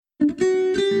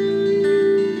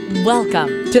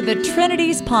Welcome to the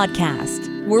Trinities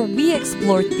Podcast, where we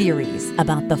explore theories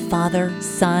about the Father,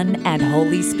 Son, and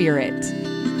Holy Spirit.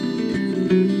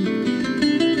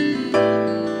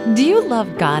 Do you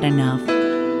love God enough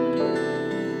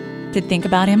to think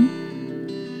about Him?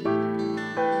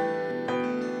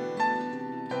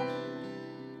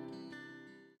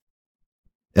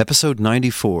 Episode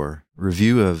 94,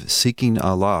 Review of Seeking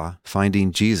Allah,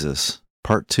 Finding Jesus,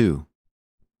 Part 2.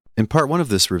 In Part 1 of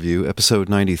this review, Episode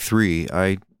 93,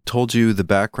 I told you the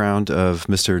background of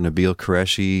Mr. Nabeel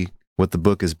Qureshi, what the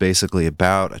book is basically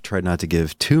about. I tried not to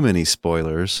give too many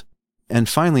spoilers. And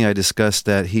finally, I discussed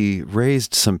that he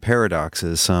raised some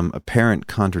paradoxes, some apparent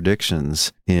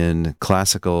contradictions in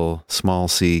classical small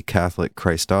c Catholic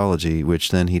Christology, which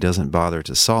then he doesn't bother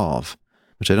to solve,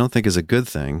 which I don't think is a good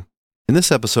thing. In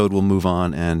this episode, we'll move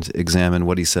on and examine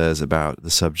what he says about the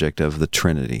subject of the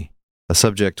Trinity, a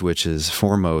subject which is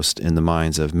foremost in the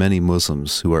minds of many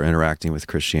Muslims who are interacting with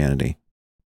Christianity.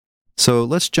 So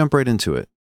let's jump right into it.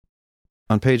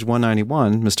 On page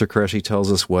 191, Mr. Qureshi tells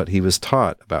us what he was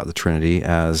taught about the Trinity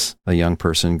as a young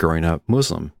person growing up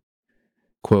Muslim.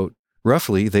 Quote,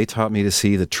 "Roughly, they taught me to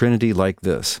see the Trinity like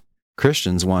this.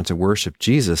 Christians want to worship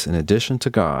Jesus in addition to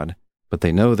God, but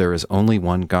they know there is only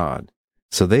one God.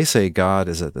 So they say God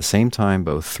is at the same time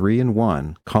both three and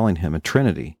one, calling him a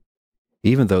Trinity.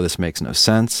 Even though this makes no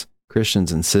sense,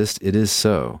 Christians insist it is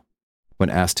so. When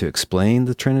asked to explain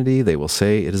the Trinity, they will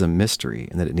say it is a mystery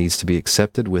and that it needs to be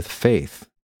accepted with faith.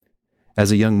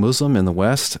 As a young Muslim in the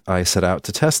West, I set out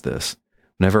to test this.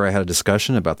 Whenever I had a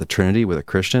discussion about the Trinity with a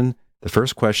Christian, the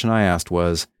first question I asked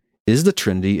was, 'Is the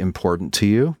Trinity important to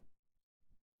you?'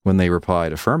 When they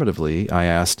replied affirmatively, I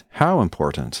asked, 'How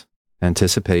important?'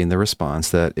 anticipating the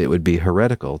response that it would be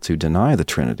heretical to deny the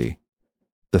Trinity.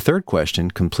 The third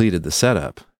question completed the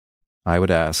setup. I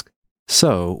would ask,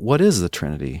 'So, what is the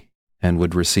Trinity?' and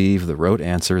would receive the rote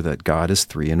answer that God is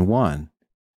three in one.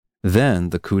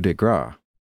 Then the coup de grace.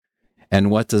 'And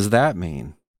what does that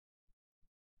mean?'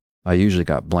 I usually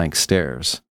got blank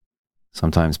stares.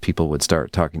 Sometimes people would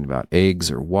start talking about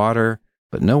eggs or water,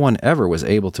 but no one ever was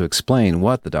able to explain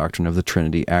what the doctrine of the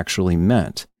Trinity actually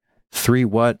meant. Three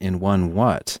what in one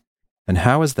what? And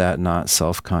how is that not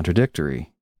self-contradictory?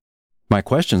 My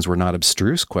questions were not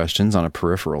abstruse questions on a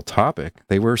peripheral topic.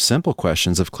 They were simple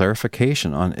questions of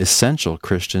clarification on essential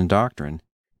Christian doctrine,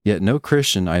 yet no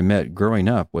Christian I met growing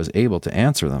up was able to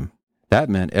answer them. That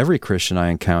meant every Christian I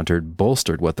encountered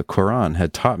bolstered what the Quran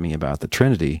had taught me about the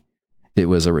Trinity. It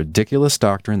was a ridiculous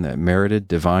doctrine that merited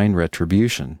divine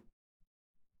retribution."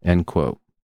 End quote.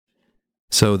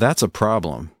 So that's a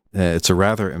problem. It's a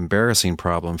rather embarrassing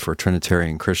problem for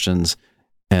Trinitarian Christians.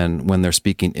 And when they're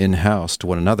speaking in-house to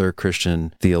one another,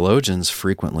 Christian theologians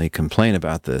frequently complain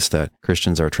about this, that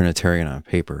Christians are Trinitarian on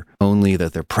paper, only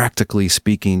that they're practically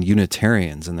speaking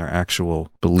Unitarians in their actual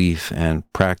belief and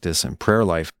practice and prayer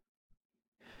life.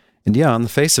 And yeah, on the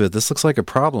face of it, this looks like a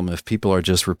problem if people are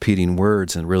just repeating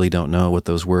words and really don't know what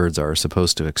those words are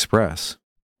supposed to express.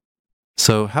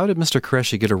 So how did Mr.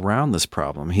 Qureshi get around this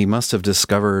problem? He must have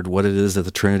discovered what it is that the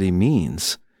Trinity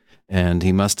means. And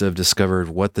he must have discovered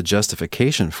what the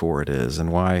justification for it is and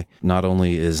why not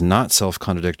only is not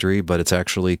self-contradictory, but it's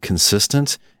actually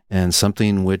consistent and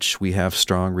something which we have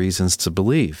strong reasons to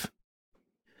believe.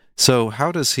 So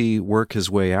how does he work his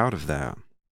way out of that?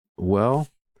 Well,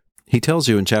 he tells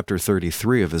you in chapter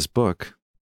 33 of his book.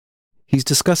 He's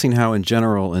discussing how in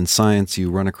general in science you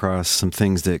run across some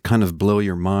things that kind of blow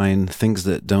your mind, things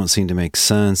that don't seem to make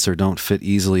sense or don't fit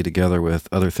easily together with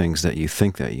other things that you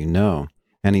think that you know.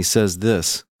 And he says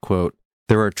this, quote,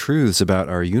 "There are truths about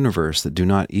our universe that do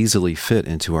not easily fit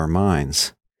into our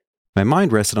minds. My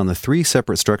mind rested on the three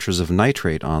separate structures of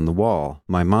nitrate on the wall,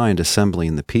 my mind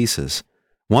assembling the pieces.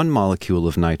 One molecule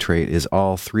of nitrate is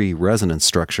all three resonance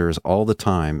structures all the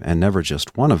time and never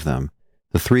just one of them.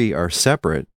 The three are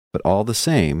separate, but all the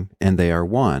same, and they are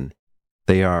one.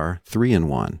 They are three in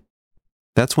one.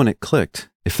 That's when it clicked.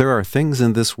 If there are things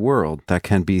in this world that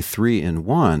can be three in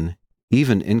one,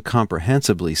 even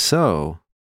incomprehensibly so,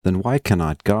 then why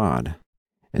cannot God?"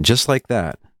 And just like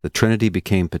that, the Trinity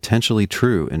became potentially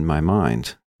true in my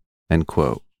mind. End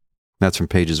quote. That's from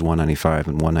pages 195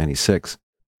 and 196.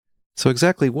 So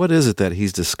exactly what is it that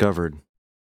he's discovered?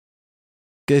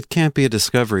 It can't be a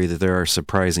discovery that there are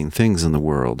surprising things in the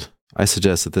world. I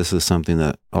suggest that this is something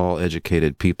that all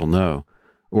educated people know,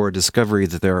 or a discovery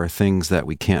that there are things that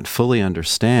we can't fully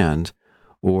understand,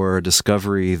 or a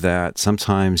discovery that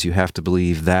sometimes you have to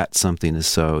believe that something is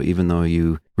so, even though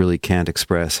you really can't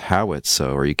express how it's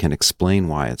so, or you can't explain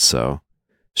why it's so.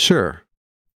 Sure,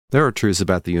 there are truths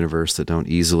about the universe that don't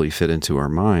easily fit into our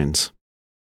minds.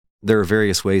 there are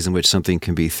various ways in which something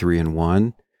can be three in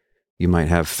one. You might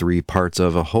have three parts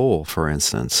of a whole, for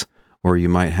instance, or you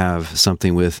might have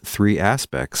something with three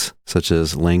aspects, such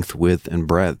as length, width, and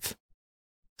breadth.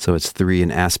 So it's three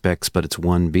in aspects, but it's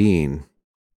one being.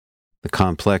 The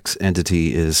complex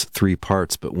entity is three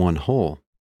parts, but one whole.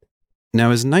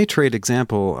 Now, his nitrate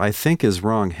example, I think, is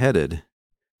wrong-headed.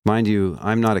 Mind you,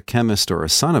 I'm not a chemist or a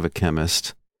son of a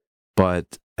chemist,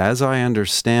 but as I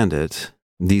understand it,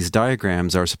 these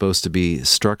diagrams are supposed to be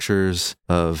structures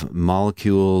of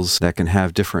molecules that can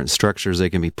have different structures.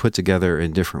 They can be put together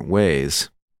in different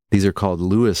ways. These are called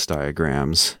Lewis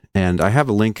diagrams. And I have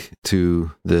a link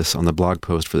to this on the blog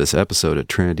post for this episode at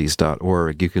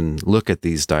trinities.org. You can look at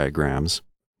these diagrams.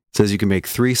 It says you can make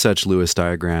three such Lewis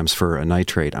diagrams for a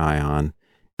nitrate ion,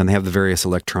 and they have the various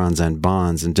electrons and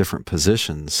bonds in different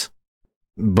positions.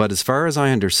 But as far as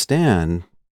I understand,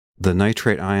 the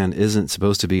nitrate ion isn't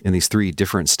supposed to be in these three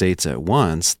different states at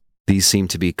once. These seem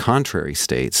to be contrary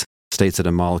states, states that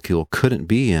a molecule couldn't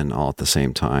be in all at the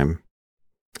same time.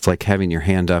 It's like having your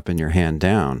hand up and your hand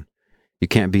down. You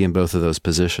can't be in both of those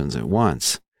positions at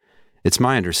once. It's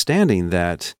my understanding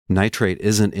that nitrate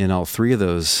isn't in all three of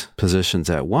those positions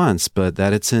at once, but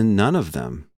that it's in none of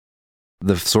them.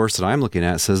 The source that I'm looking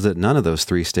at says that none of those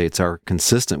three states are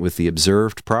consistent with the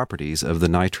observed properties of the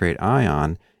nitrate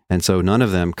ion, and so none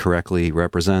of them correctly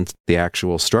represent the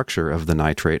actual structure of the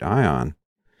nitrate ion.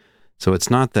 So it's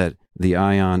not that the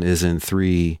ion is in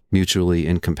three mutually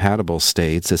incompatible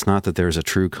states. It's not that there's a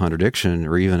true contradiction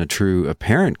or even a true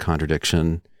apparent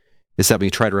contradiction. It's that when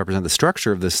you try to represent the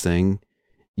structure of this thing,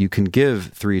 you can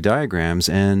give three diagrams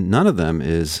and none of them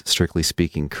is, strictly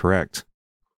speaking, correct.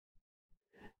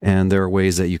 And there are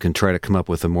ways that you can try to come up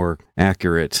with a more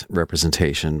accurate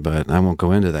representation, but I won't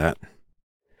go into that.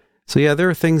 So yeah, there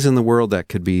are things in the world that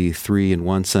could be three in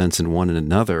one sense and one in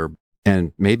another,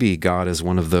 and maybe God is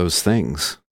one of those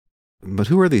things. But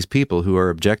who are these people who are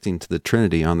objecting to the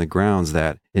Trinity on the grounds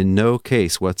that in no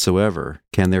case whatsoever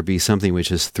can there be something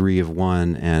which is three of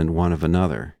one and one of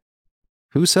another?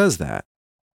 Who says that?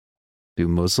 Do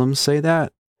Muslims say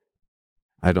that?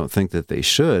 I don't think that they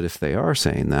should if they are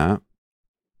saying that.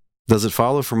 Does it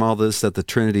follow from all this that the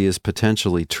Trinity is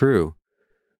potentially true?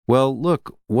 Well,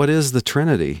 look, what is the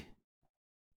Trinity?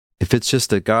 If it's just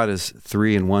that God is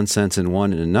three in one sense and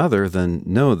one in another, then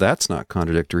no, that's not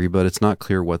contradictory, but it's not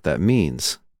clear what that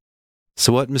means.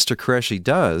 So what Mr. Qureshi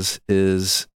does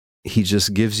is he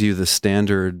just gives you the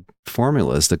standard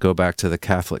formulas that go back to the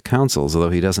Catholic councils, although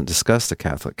he doesn't discuss the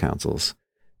Catholic councils.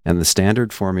 And the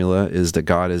standard formula is that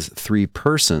God is three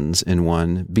persons in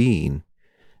one being.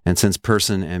 And since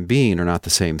person and being are not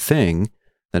the same thing,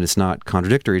 then it's not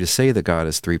contradictory to say that God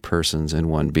is three persons in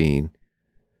one being.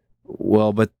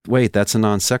 Well, but wait, that's a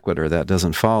non sequitur. That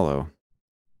doesn't follow.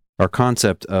 Our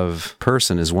concept of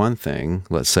person is one thing,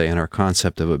 let's say, and our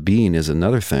concept of a being is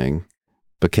another thing.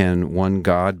 But can one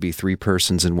God be three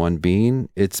persons in one being?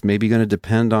 It's maybe going to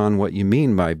depend on what you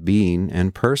mean by being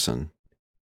and person.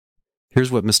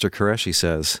 Here's what Mr. Qureshi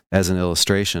says as an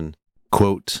illustration.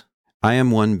 Quote, I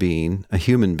am one being, a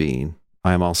human being.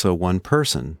 I am also one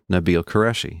person, Nabeel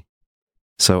Qureshi.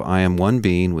 So I am one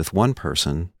being with one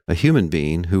person, a human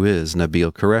being who is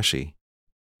Nabeel Qureshi.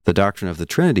 The doctrine of the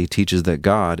Trinity teaches that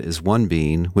God is one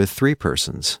being with three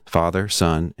persons, Father,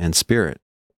 Son, and Spirit.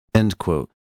 End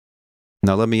quote.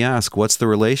 Now let me ask, what's the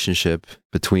relationship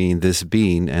between this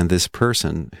being and this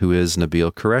person who is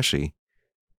Nabeel Qureshi?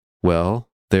 Well,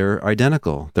 they're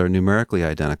identical. They're numerically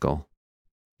identical.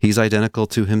 He's identical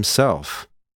to himself.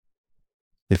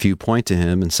 If you point to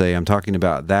him and say, I'm talking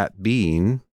about that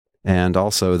being, and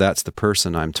also that's the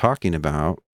person I'm talking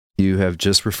about, you have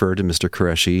just referred to Mr.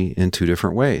 Qureshi in two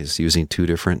different ways, using two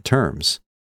different terms.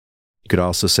 You could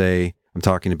also say, I'm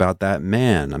talking about that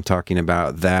man, I'm talking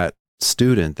about that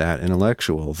student, that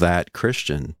intellectual, that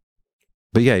Christian.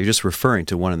 But yeah, you're just referring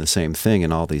to one and the same thing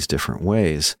in all these different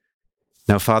ways.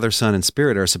 Now, Father, Son, and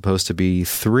Spirit are supposed to be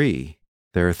three.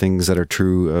 There are things that are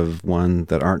true of one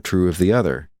that aren't true of the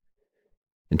other.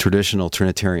 In traditional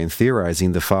Trinitarian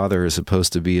theorizing, the Father is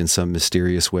supposed to be in some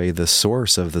mysterious way the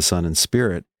source of the Son and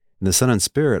Spirit, and the Son and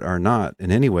Spirit are not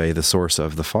in any way the source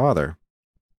of the Father.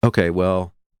 Okay,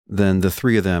 well, then the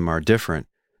three of them are different.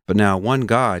 But now one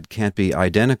God can't be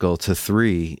identical to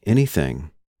three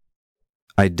anything.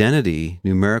 Identity,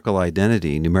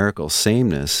 numerical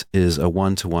sameness is a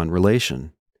one-to-one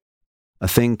relation. A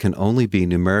thing can only be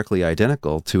numerically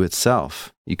identical to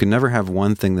itself. You can never have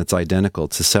one thing that's identical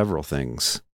to several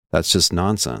things. That's just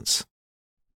nonsense.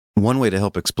 One way to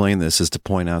help explain this is to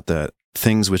point out that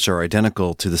things which are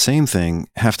identical to the same thing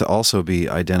have to also be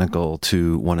identical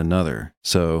to one another.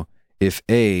 So if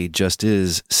A just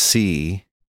is C,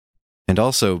 And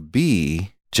also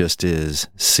B just is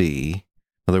C.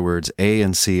 In other words, A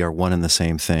and C are one and the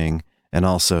same thing, and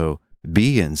also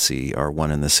B and C are one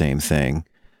and the same thing.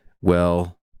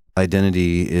 Well,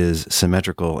 identity is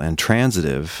symmetrical and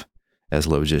transitive, as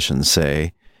logicians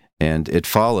say, and it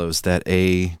follows that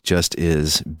A just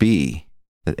is B,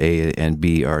 that A and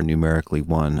B are numerically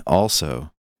one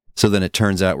also. So then it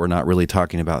turns out we're not really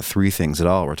talking about three things at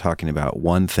all. We're talking about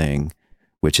one thing,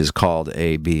 which is called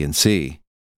A, B, and C.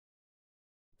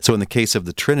 So in the case of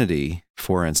the Trinity,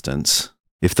 for instance,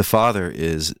 if the Father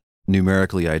is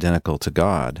numerically identical to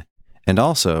God, and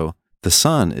also the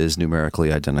Son is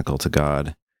numerically identical to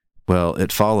God, well,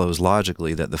 it follows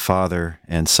logically that the Father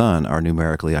and Son are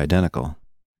numerically identical.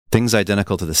 Things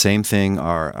identical to the same thing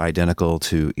are identical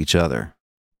to each other.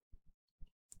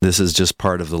 This is just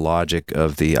part of the logic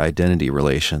of the identity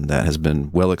relation that has been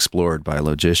well explored by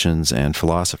logicians and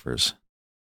philosophers.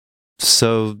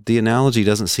 So the analogy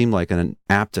doesn't seem like an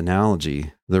apt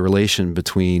analogy. The relation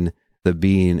between the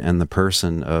being and the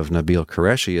person of Nabil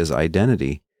Qureshi is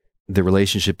identity. The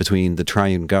relationship between the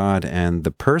triune God and the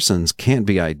persons can't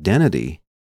be identity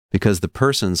because the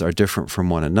persons are different from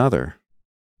one another.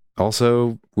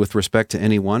 Also, with respect to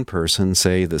any one person,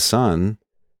 say the Son,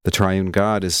 the triune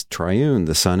God is triune,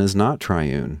 the Son is not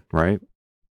triune, right?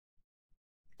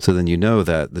 So then you know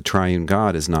that the triune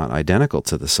God is not identical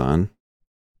to the Son,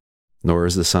 nor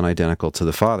is the Son identical to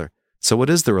the Father. So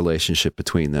what is the relationship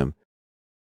between them?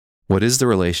 What is the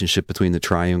relationship between the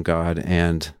triune God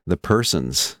and the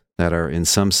persons that are in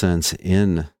some sense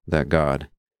in that God?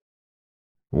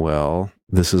 Well,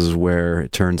 this is where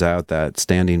it turns out that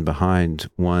standing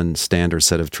behind one standard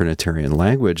set of Trinitarian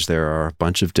language, there are a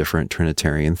bunch of different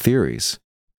Trinitarian theories.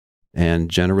 And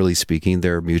generally speaking,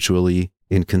 they're mutually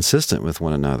inconsistent with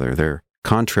one another. They're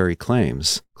contrary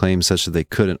claims such that they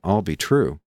couldn't all be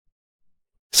true.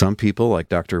 Some people, like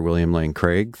Dr. William Lane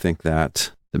Craig, think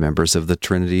that the members of the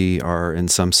Trinity are in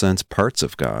some sense parts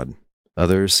of God.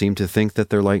 Others seem to think that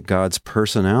they're like God's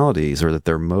personalities or that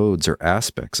they're modes or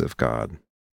aspects of God.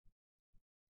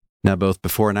 Now, both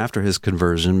before and after his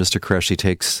conversion, Mr. Qureshi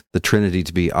takes the Trinity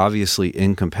to be obviously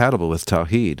incompatible with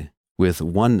Tawhid, with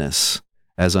oneness,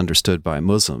 as understood by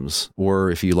Muslims,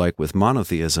 or if you like, with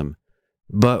monotheism.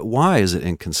 But why is it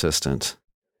inconsistent?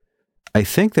 I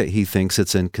think that he thinks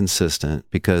it's inconsistent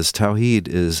because Tawhid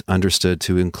is understood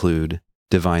to include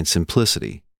divine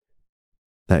simplicity,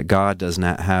 that God does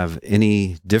not have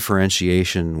any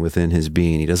differentiation within his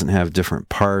being. He doesn't have different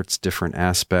parts, different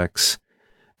aspects.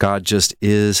 God just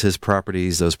is his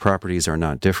properties. Those properties are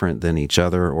not different than each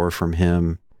other or from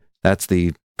him. That's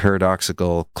the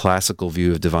paradoxical classical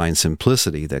view of divine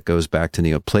simplicity that goes back to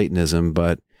Neoplatonism,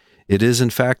 but it is in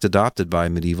fact adopted by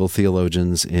medieval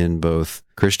theologians in both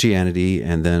Christianity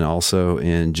and then also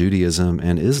in Judaism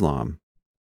and Islam.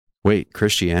 Wait,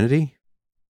 Christianity?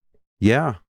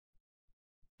 Yeah.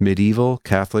 Medieval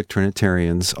Catholic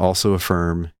Trinitarians also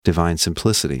affirm divine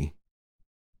simplicity.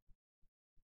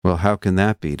 Well, how can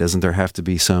that be? Doesn't there have to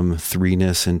be some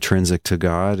threeness intrinsic to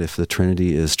God if the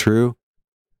Trinity is true?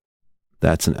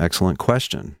 That's an excellent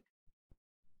question.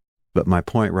 But my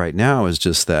point right now is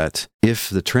just that if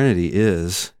the Trinity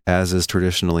is, as is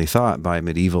traditionally thought by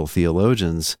medieval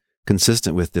theologians,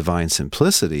 consistent with divine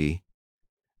simplicity,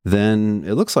 then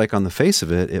it looks like on the face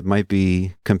of it, it might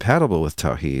be compatible with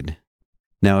Tawhid.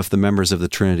 Now, if the members of the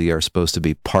Trinity are supposed to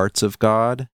be parts of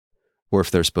God, or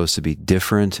if they're supposed to be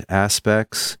different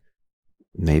aspects,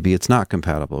 maybe it's not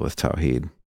compatible with Tawhid.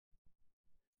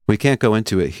 We can't go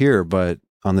into it here, but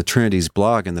on the Trinity's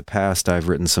blog in the past, I've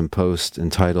written some posts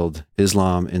entitled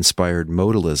Islam-Inspired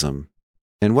Modalism.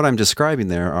 And what I'm describing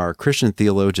there are Christian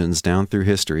theologians down through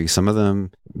history, some of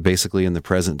them basically in the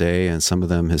present day and some of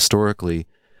them historically,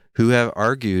 who have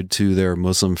argued to their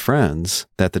Muslim friends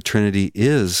that the Trinity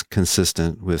is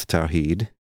consistent with Tawhid.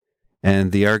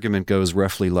 And the argument goes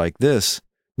roughly like this.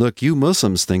 Look, you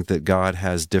Muslims think that God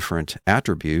has different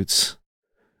attributes.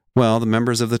 Well, the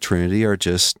members of the Trinity are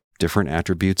just different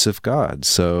attributes of God.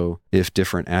 So if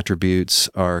different attributes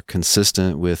are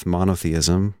consistent with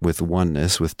monotheism, with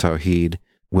oneness, with Tawhid,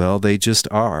 well, they just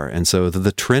are. And so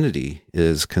the Trinity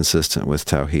is consistent with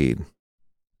Tawhid.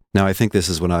 Now, I think this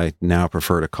is what I now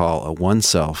prefer to call a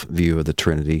one-self view of the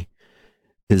Trinity.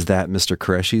 Is that Mr.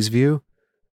 Qureshi's view?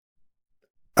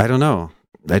 I don't know.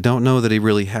 I don't know that he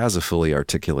really has a fully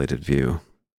articulated view.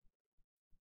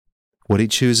 What he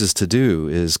chooses to do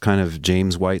is kind of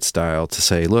James White style to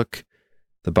say, look,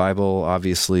 the Bible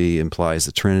obviously implies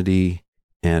the Trinity,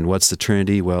 and what's the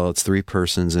Trinity? Well, it's three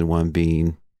persons in one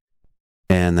being,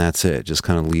 and that's it. Just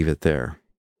kind of leave it there.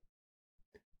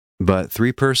 But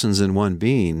three persons in one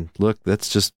being, look, that's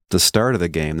just the start of the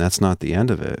game. That's not the end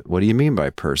of it. What do you mean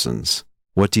by persons?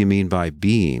 What do you mean by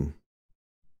being?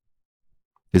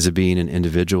 Is it being an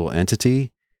individual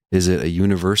entity? Is it a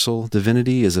universal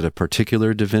divinity? Is it a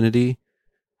particular divinity?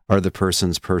 Are the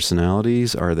persons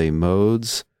personalities? Are they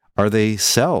modes? Are they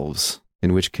selves?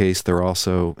 In which case they're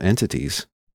also entities.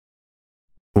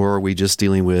 Or are we just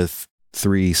dealing with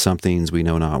three somethings we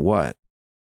know not what?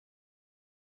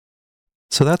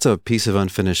 So that's a piece of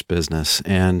unfinished business.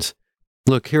 And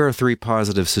look, here are three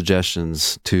positive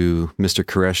suggestions to Mr.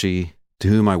 Qureshi, to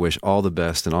whom I wish all the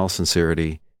best in all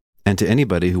sincerity, and to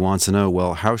anybody who wants to know,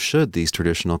 well, how should these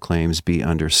traditional claims be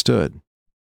understood?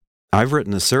 I've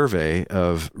written a survey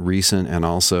of recent and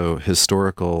also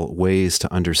historical ways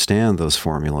to understand those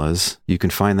formulas. You can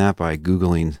find that by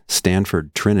Googling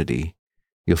Stanford Trinity.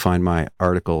 You'll find my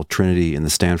article, Trinity in the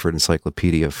Stanford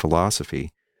Encyclopedia of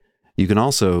Philosophy. You can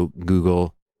also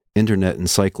Google Internet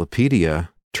Encyclopedia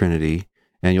Trinity,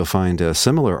 and you'll find a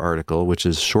similar article, which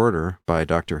is shorter, by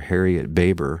Dr. Harriet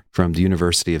Baber from the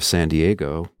University of San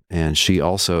Diego. And she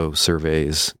also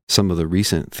surveys some of the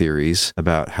recent theories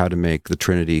about how to make the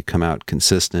Trinity come out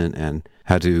consistent and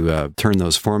how to turn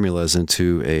those formulas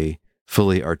into a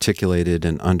fully articulated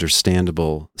and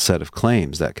understandable set of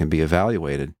claims that can be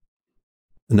evaluated.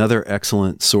 Another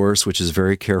excellent source, which is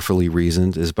very carefully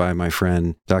reasoned, is by my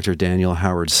friend Dr. Daniel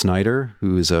Howard Snyder,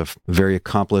 who is a very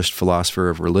accomplished philosopher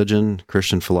of religion,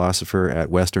 Christian philosopher at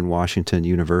Western Washington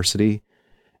University.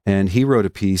 And he wrote a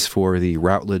piece for the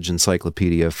Routledge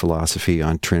Encyclopedia of Philosophy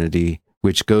on Trinity,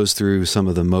 which goes through some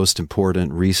of the most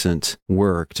important recent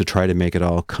work to try to make it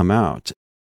all come out.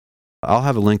 I'll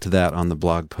have a link to that on the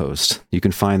blog post. You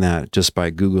can find that just by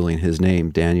Googling his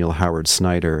name, Daniel Howard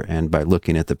Snyder, and by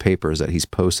looking at the papers that he's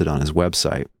posted on his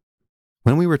website.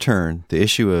 When we return, the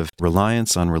issue of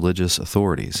reliance on religious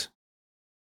authorities.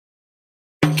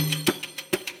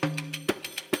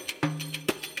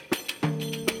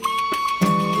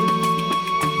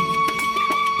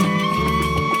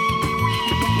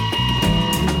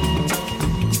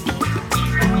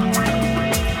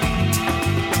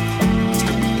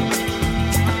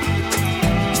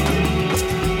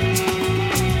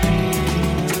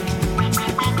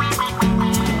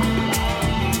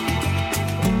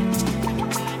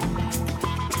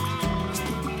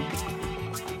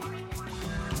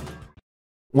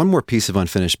 One more piece of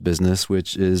unfinished business,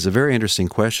 which is a very interesting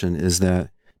question, is that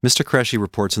Mr. Qureshi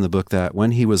reports in the book that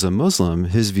when he was a Muslim,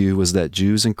 his view was that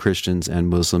Jews and Christians and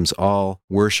Muslims all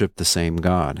worship the same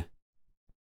God.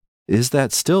 Is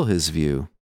that still his view?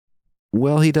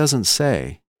 Well, he doesn't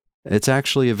say. It's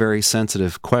actually a very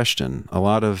sensitive question. A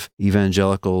lot of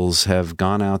evangelicals have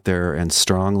gone out there and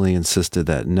strongly insisted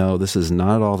that, no, this is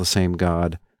not at all the same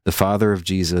God. The Father of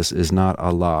Jesus is not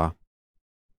Allah.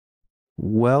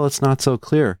 Well, it's not so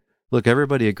clear. Look,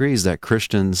 everybody agrees that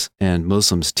Christians and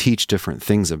Muslims teach different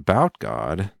things about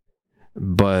God,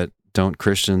 but don't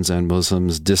Christians and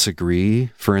Muslims disagree,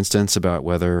 for instance, about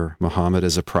whether Muhammad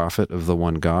is a prophet of the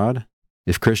one God?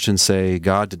 If Christians say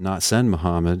God did not send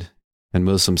Muhammad, and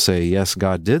Muslims say, yes,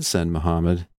 God did send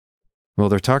Muhammad, well,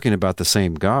 they're talking about the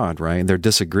same God, right? And they're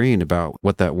disagreeing about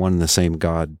what that one and the same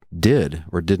God did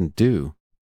or didn't do.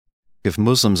 If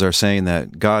Muslims are saying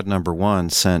that God number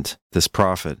one sent this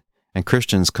prophet, and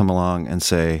Christians come along and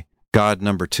say, God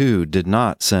number two did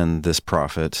not send this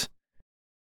prophet,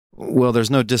 well,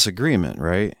 there's no disagreement,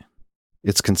 right?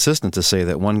 It's consistent to say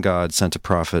that one God sent a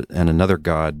prophet and another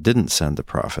God didn't send the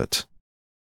prophet.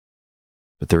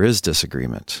 But there is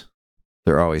disagreement.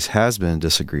 There always has been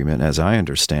disagreement, as I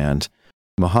understand.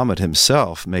 Muhammad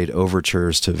himself made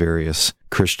overtures to various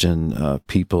Christian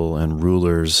people and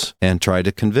rulers and tried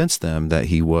to convince them that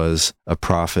he was a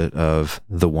prophet of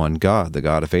the one God, the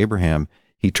God of Abraham.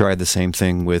 He tried the same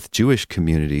thing with Jewish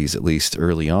communities, at least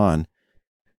early on.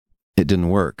 It didn't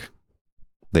work.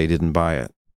 They didn't buy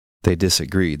it. They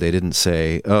disagreed. They didn't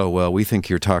say, oh, well, we think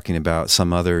you're talking about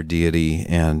some other deity,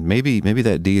 and maybe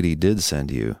that deity did send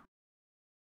you.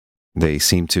 They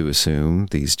seem to assume,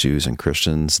 these Jews and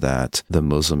Christians, that the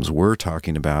Muslims were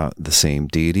talking about the same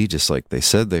deity, just like they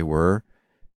said they were,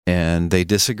 and they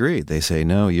disagreed. They say,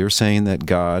 no, you're saying that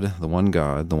God, the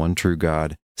one true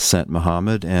God, sent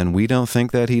Muhammad, and we don't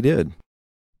think that he did.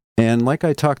 And like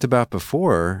I talked about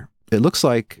before, it looks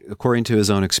like, according to his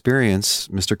own experience,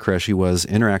 Mr. Qureshi was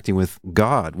interacting with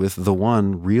God, with the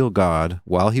one real God,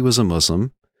 while he was a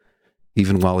Muslim,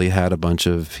 even while he had a bunch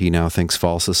of, he now thinks,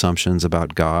 false assumptions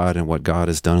about God and what God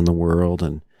has done in the world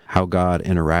and how God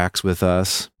interacts with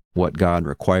us, what God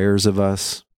requires of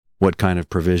us, what kind of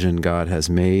provision God has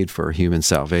made for human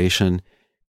salvation.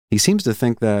 He seems to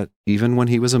think that even when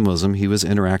he was a Muslim, he was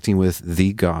interacting with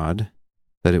the God,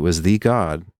 that it was the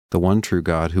God, the one true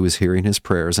God, who was hearing his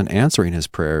prayers and answering his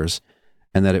prayers,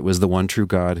 and that it was the one true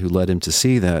God who led him to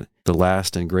see that the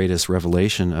last and greatest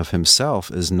revelation of himself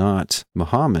is not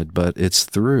Muhammad, but it's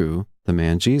through the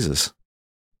man Jesus.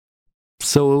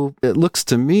 So it looks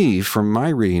to me, from my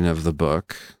reading of the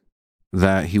book,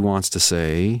 that he wants to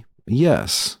say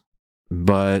yes,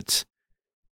 but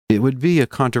it would be a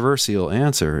controversial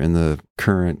answer in the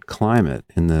current climate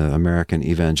in the American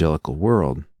evangelical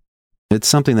world. It's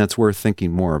something that's worth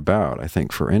thinking more about, I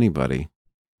think, for anybody.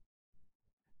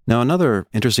 Now, another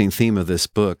interesting theme of this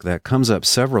book that comes up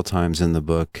several times in the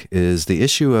book is the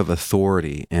issue of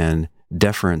authority and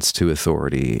deference to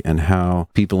authority, and how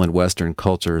people in Western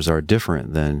cultures are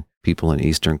different than people in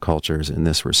Eastern cultures in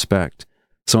this respect.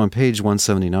 So on page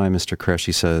 179, Mr.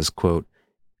 Qureshi says, quote,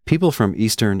 "People from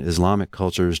Eastern Islamic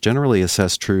cultures generally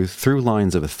assess truth through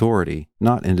lines of authority,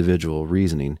 not individual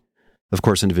reasoning. Of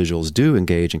course, individuals do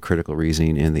engage in critical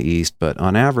reasoning in the East, but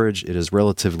on average, it is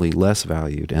relatively less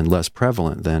valued and less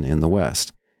prevalent than in the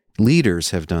West.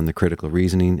 Leaders have done the critical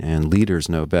reasoning, and leaders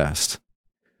know best.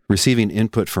 Receiving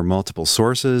input from multiple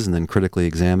sources and then critically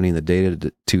examining the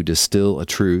data to distill a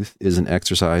truth is an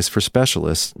exercise for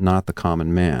specialists, not the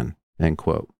common man." End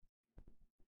quote.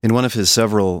 In one of his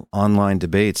several online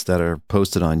debates that are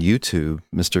posted on YouTube,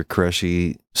 Mr.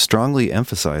 Qureshi strongly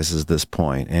emphasizes this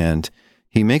point, and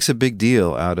he makes a big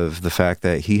deal out of the fact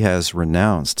that he has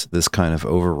renounced this kind of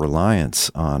over-reliance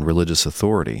on religious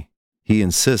authority. He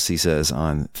insists, he says,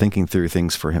 on thinking through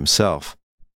things for himself.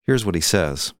 Here's what he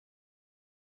says.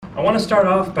 I want to start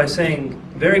off by saying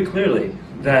very clearly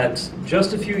that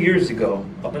just a few years ago,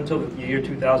 up until the year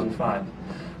 2005,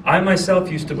 I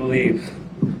myself used to believe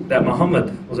that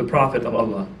Muhammad was a prophet of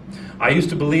Allah. I used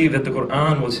to believe that the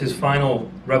Quran was his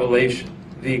final revelation,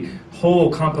 the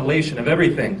whole compilation of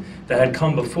everything that had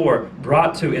come before,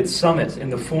 brought to its summit in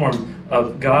the form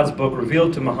of God's book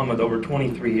revealed to Muhammad over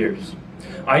 23 years.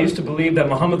 I used to believe that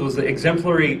Muhammad was the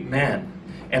exemplary man,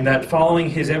 and that following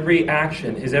his every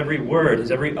action, his every word,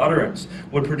 his every utterance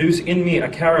would produce in me a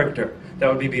character that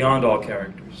would be beyond all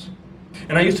characters.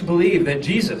 And I used to believe that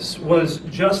Jesus was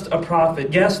just a prophet,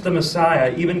 yes, the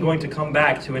Messiah, even going to come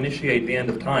back to initiate the end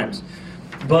of times,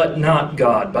 but not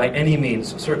God, by any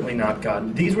means, certainly not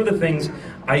God. These were the things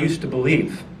I used to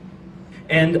believe.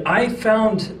 And I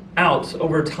found out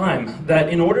over time that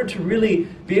in order to really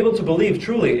be able to believe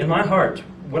truly in my heart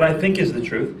what I think is the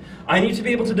truth, I need to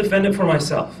be able to defend it for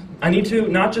myself. I need to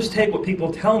not just take what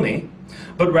people tell me,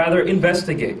 but rather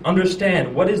investigate,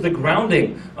 understand what is the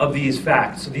grounding of these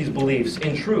facts, these beliefs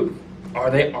in truth. Are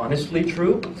they honestly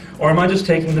true? Or am I just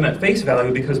taking them at face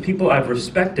value because people I've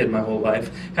respected my whole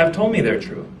life have told me they're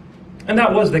true? And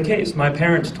that was the case. My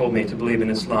parents told me to believe in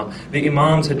Islam. The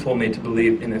imams had told me to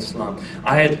believe in Islam.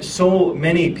 I had so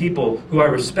many people who I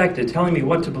respected telling me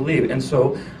what to believe, and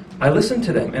so I listened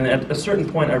to them. And at a certain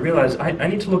point I realized I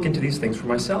need to look into these things for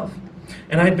myself.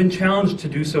 And I had been challenged to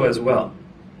do so as well.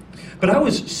 But I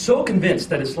was so convinced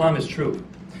that Islam is true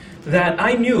that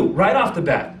I knew right off the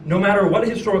bat, no matter what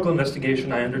historical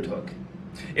investigation I undertook,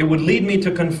 it would lead me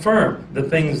to confirm the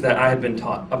things that I had been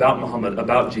taught about Muhammad,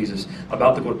 about Jesus,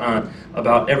 about the Quran,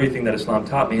 about everything that Islam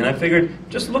taught me. And I figured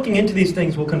just looking into these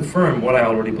things will confirm what I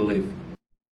already believe.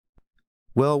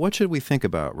 Well, what should we think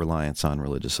about reliance on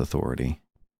religious authority?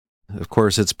 Of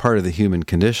course, it's part of the human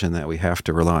condition that we have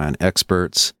to rely on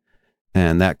experts,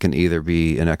 and that can either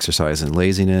be an exercise in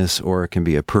laziness or it can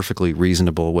be a perfectly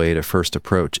reasonable way to first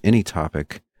approach any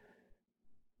topic.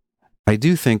 I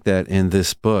do think that in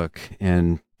this book,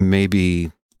 and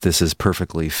maybe this is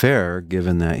perfectly fair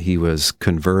given that he was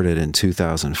converted in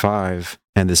 2005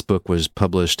 and this book was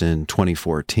published in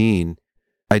 2014,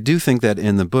 I do think that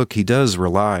in the book he does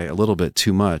rely a little bit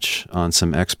too much on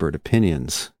some expert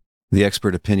opinions, the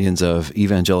expert opinions of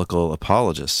evangelical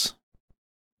apologists.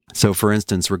 So, for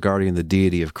instance, regarding the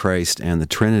deity of Christ and the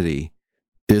Trinity,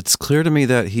 it's clear to me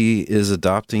that he is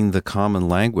adopting the common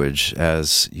language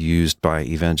as used by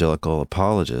evangelical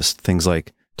apologists, things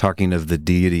like talking of the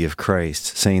deity of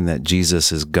Christ, saying that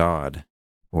Jesus is God,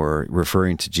 or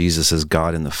referring to Jesus as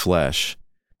God in the flesh,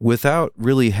 without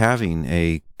really having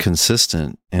a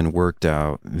consistent and worked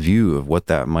out view of what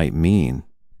that might mean.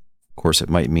 Of course, it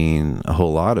might mean a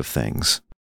whole lot of things.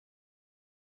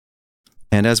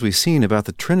 And as we've seen about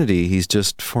the Trinity, he's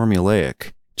just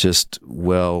formulaic. Just,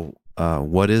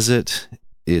 what is it?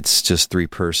 It's just three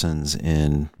persons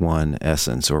in one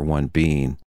essence or one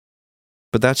being.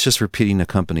 But that's just repeating a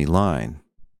company line.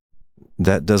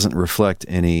 That doesn't reflect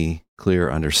any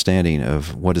clear understanding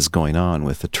of what is going on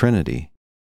with the Trinity.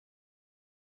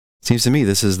 Seems to me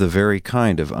this is the very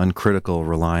kind of uncritical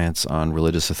reliance on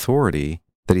religious authority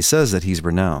that he says that he's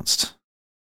renounced.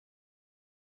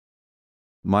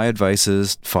 My advice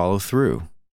is follow through.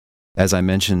 As I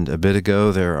mentioned a bit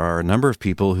ago, there are a number of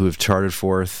people who have charted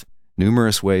forth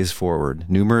numerous ways forward,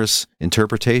 numerous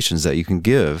interpretations that you can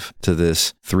give to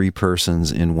this three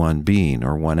persons in one being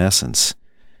or one essence.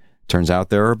 Turns out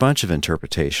there are a bunch of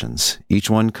interpretations. Each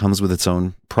one comes with its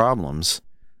own problems.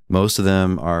 Most of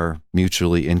them are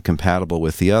mutually incompatible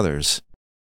with the others.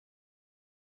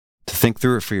 To think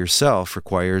through it for yourself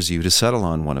requires you to settle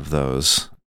on one of those,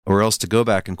 or else to go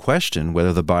back and question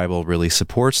whether the Bible really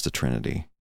supports the Trinity.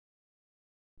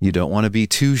 You don't want to be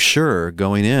too sure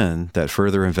going in that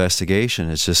further investigation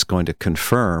is just going to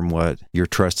confirm what your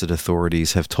trusted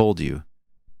authorities have told you.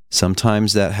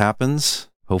 Sometimes that happens.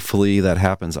 Hopefully that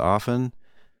happens often.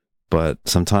 But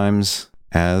sometimes,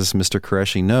 as Mr.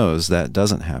 Qureshi knows, that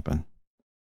doesn't happen.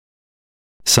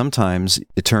 Sometimes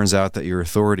it turns out that your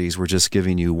authorities were just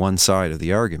giving you one side of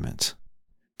the argument.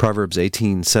 Proverbs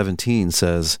 18:17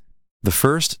 says, "The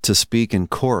first to speak in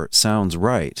court sounds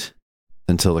right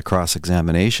until the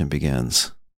cross-examination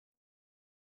begins."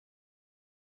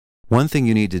 One thing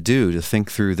you need to do to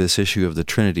think through this issue of the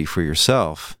Trinity for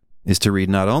yourself is to read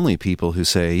not only people who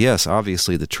say, yes,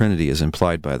 obviously the Trinity is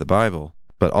implied by the Bible,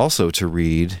 but also to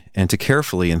read and to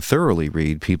carefully and thoroughly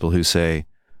read people who say,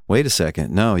 wait a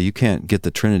second, no, you can't get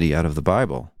the Trinity out of the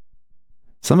Bible.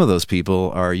 Some of those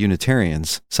people are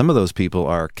Unitarians. Some of those people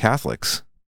are Catholics.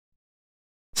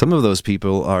 Some of those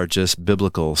people are just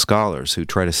biblical scholars who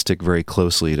try to stick very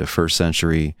closely to first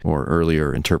century or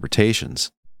earlier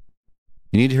interpretations.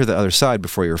 You need to hear the other side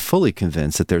before you're fully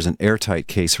convinced that there's an airtight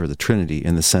case for the Trinity,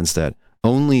 in the sense that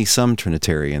only some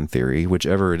Trinitarian theory,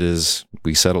 whichever it is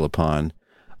we settle upon,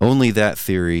 only that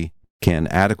theory can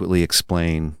adequately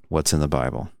explain what's in the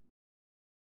Bible.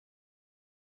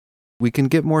 We can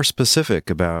get more specific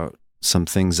about some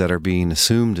things that are being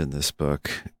assumed in this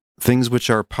book, things which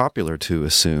are popular to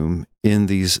assume in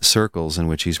these circles in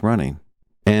which he's running.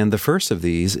 And the first of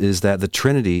these is that the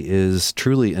Trinity is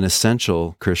truly an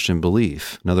essential Christian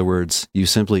belief. In other words, you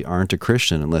simply aren't a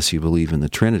Christian unless you believe in the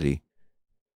Trinity.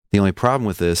 The only problem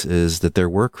with this is that there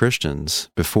were Christians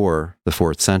before the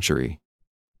 4th century.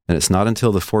 And it's not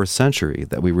until the 4th century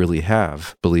that we really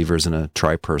have believers in a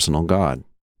tripersonal God.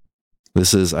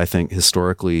 This is, I think,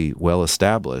 historically well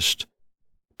established.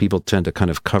 People tend to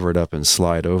kind of cover it up and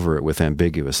slide over it with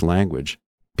ambiguous language.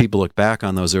 People look back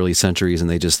on those early centuries and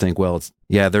they just think, well,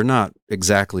 they're not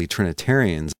exactly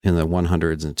Trinitarians in the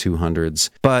 100s and 200s,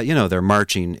 but, they're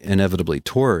marching inevitably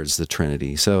towards the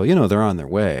Trinity. So, they're on their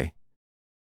way.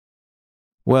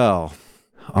 Well,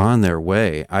 on their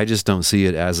way, I just don't see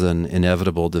it as an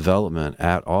inevitable development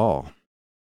at all.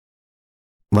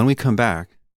 When we come back,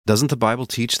 doesn't the Bible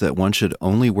teach that one should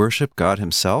only worship God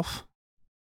himself?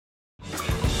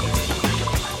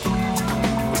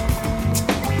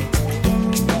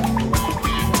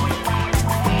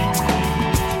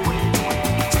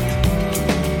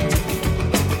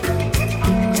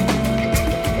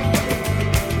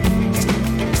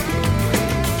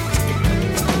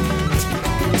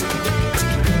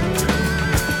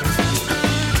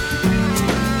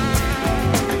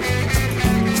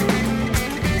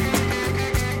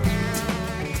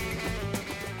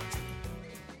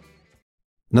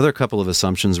 Another couple of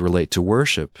assumptions relate to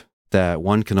worship, that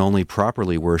one can only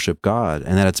properly worship God,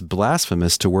 and that it's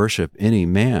blasphemous to worship any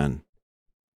man.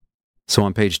 So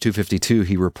on page 252,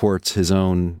 he reports his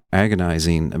own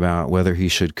agonizing about whether he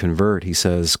should convert. He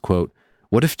says, quote,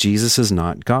 "What if Jesus is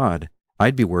not God?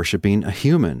 I'd be worshiping a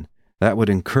human. That would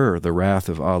incur the wrath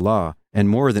of Allah, and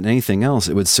more than anything else,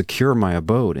 it would secure my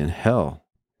abode in hell."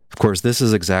 Of course, this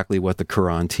is exactly what the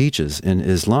Quran teaches. In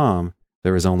Islam,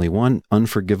 there is only one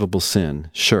unforgivable sin,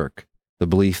 shirk, the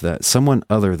belief that someone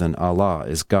other than Allah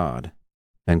is God.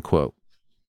 End quote.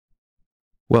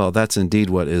 Well, that's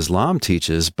indeed what Islam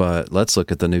teaches, but let's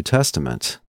look at the New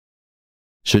Testament.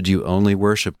 Should you only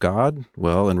worship God?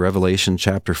 Well, in Revelation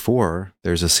chapter 4,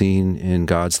 there's a scene in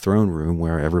God's throne room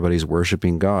where everybody's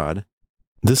worshiping God.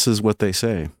 This is what they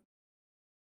say.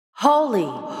 "Holy,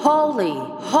 holy,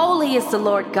 holy is the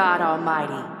Lord God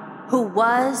Almighty, who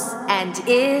was and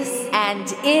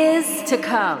is to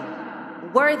come.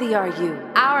 Worthy are you,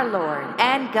 our Lord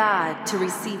and God, to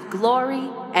receive glory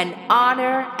and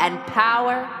honor and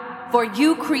power, for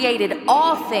you created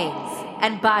all things,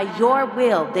 and by your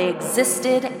will they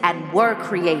existed and were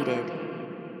created."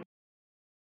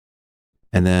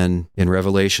 And then in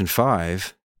Revelation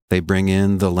 5, they bring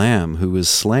in the Lamb who was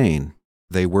slain.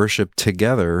 They worship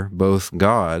together both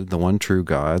God, the one true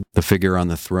God, the figure on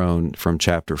the throne from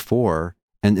chapter 4,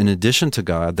 And in addition to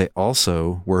God, they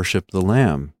also worship the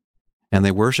Lamb. And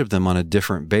they worship them on a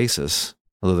different basis.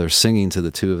 Although they're singing to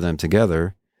the two of them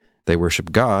together, they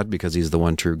worship God because he's the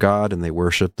one true God, and they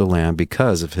worship the Lamb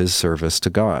because of his service to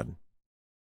God.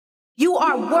 You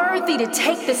are worthy to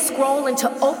take the scroll and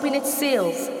to open its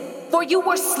seals. For you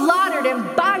were slaughtered,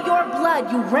 and by your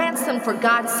blood you ransomed for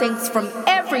God's saints from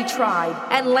every tribe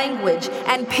and language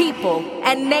and people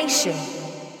and nation.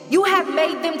 You have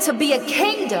made them to be a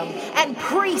kingdom and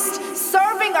priests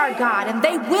serving our God, and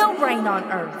they will reign on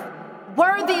earth.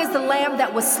 Worthy is the Lamb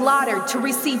that was slaughtered to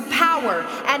receive power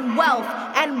and wealth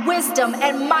and wisdom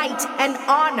and might and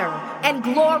honor and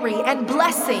glory and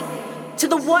blessing. To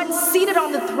the one seated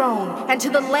on the throne and to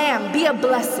the Lamb be a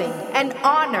blessing and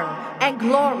honor and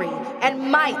glory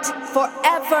and might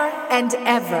forever and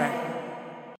ever.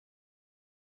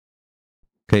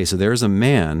 Okay, so there's a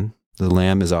man. The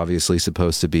Lamb is obviously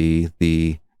supposed to be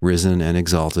the risen and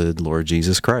exalted Lord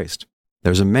Jesus Christ.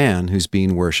 There's a man who's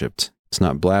being worshipped. It's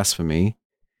not blasphemy.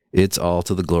 It's all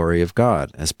to the glory of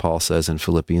God, as Paul says in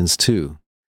Philippians 2.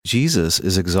 Jesus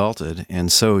is exalted,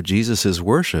 and so Jesus is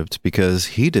worshipped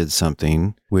because he did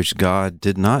something which God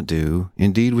did not do,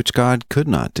 indeed which God could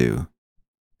not do.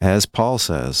 As Paul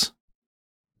says,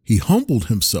 he humbled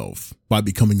himself by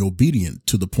becoming obedient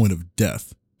to the point of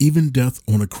death, even death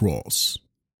on a cross.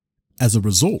 As a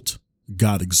result,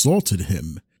 God exalted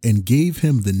him and gave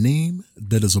him the name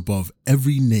that is above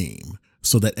every name,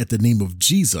 so that at the name of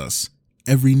Jesus,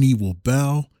 every knee will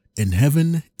bow in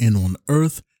heaven and on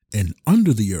earth and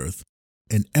under the earth,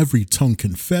 and every tongue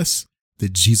confess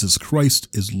that Jesus Christ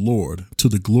is Lord, to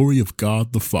the glory of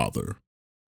God the Father.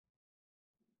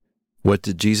 What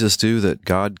did Jesus do that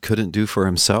God couldn't do for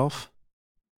himself?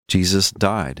 Jesus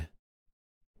died.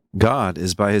 God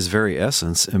is by his very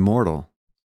essence immortal.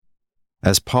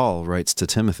 As Paul writes to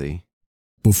Timothy,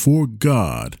 before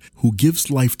God, who gives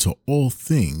life to all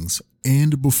things,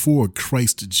 and before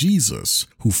Christ Jesus,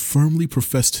 who firmly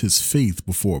professed his faith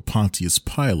before Pontius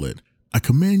Pilate, I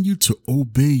command you to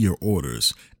obey your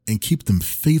orders and keep them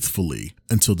faithfully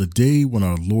until the day when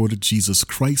our Lord Jesus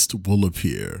Christ will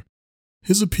appear.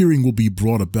 His appearing will be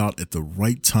brought about at the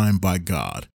right time by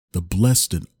God, the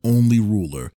blessed and only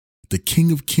ruler, the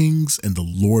King of kings and the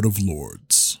Lord of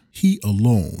lords. He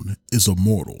alone is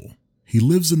immortal. He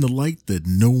lives in the light that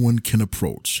no one can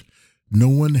approach. No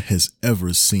one has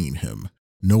ever seen him.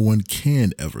 No one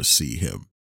can ever see him.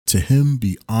 To him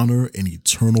be honor and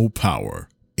eternal power.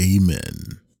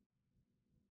 Amen.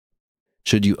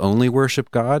 Should you only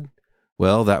worship God?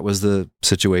 Well, that was the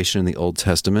situation in the Old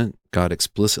Testament. God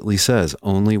explicitly says,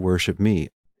 only worship me.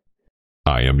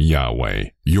 I am Yahweh,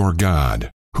 your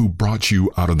God, who brought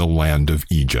you out of the land of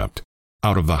Egypt,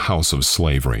 out of the house of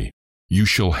slavery. You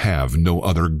shall have no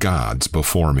other gods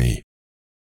before me.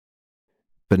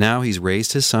 But now he's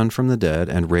raised his son from the dead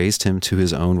and raised him to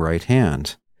his own right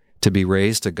hand. To be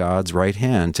raised to God's right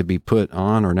hand, to be put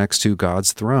on or next to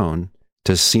God's throne,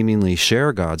 to seemingly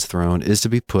share God's throne, is to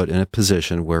be put in a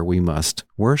position where we must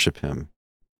worship him.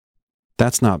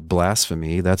 That's not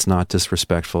blasphemy. That's not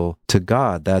disrespectful to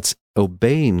God. That's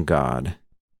obeying God.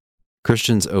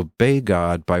 Christians obey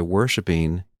God by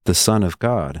worshiping the Son of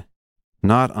God,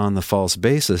 not on the false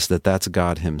basis that that's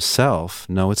God himself.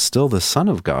 No, it's still the Son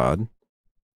of God.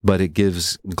 But it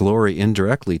gives glory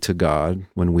indirectly to God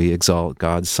when we exalt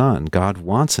God's Son. God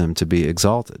wants him to be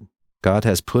exalted. God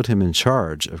has put him in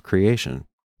charge of creation.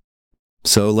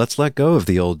 So let's let go of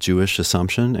the old Jewish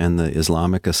assumption and the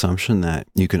Islamic assumption that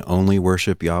you can only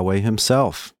worship Yahweh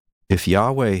himself. If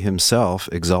Yahweh himself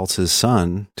exalts his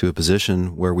Son to a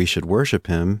position where we should worship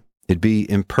him, it'd be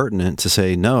impertinent to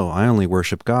say, no, I only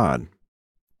worship God.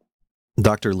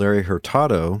 Dr. Larry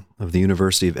Hurtado of the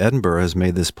University of Edinburgh has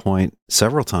made this point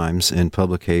several times in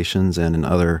publications and in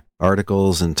other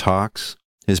articles and talks.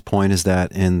 His point is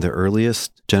that in the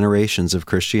earliest generations of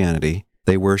Christianity,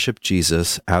 they worshiped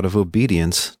Jesus out of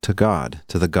obedience to God,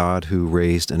 to the God who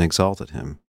raised and exalted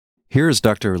him. Here is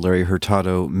Dr. Larry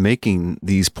Hurtado making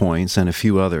these points and a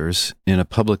few others in a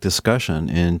public discussion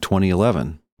in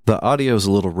 2011. The audio is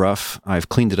a little rough. I've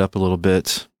cleaned it up a little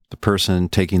bit. The person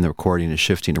taking the recording is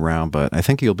shifting around, but I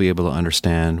think you'll be able to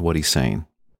understand what he's saying.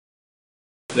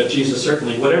 That Jesus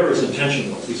certainly, whatever his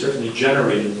intention was, he certainly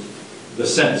generated the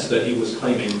sense that he was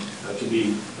claiming to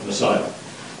be a Messiah.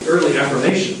 The early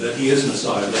affirmation that he is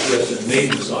Messiah, that he has been made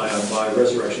Messiah by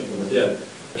resurrection from the dead,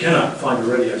 cannot find a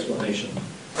ready explanation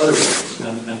otherwise,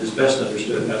 and is best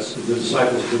understood as the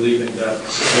disciples believing that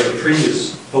their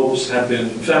previous hopes had been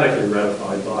emphatically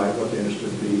ratified by what they understood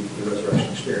to be the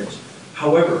resurrection experience.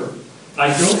 However, I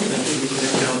don't think that we can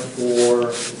account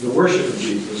for the worship of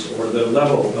Jesus or the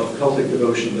level of cultic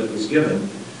devotion that was given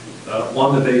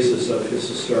on the basis of his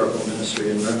historical ministry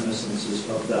and reminiscences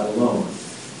of that alone.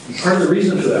 And part of the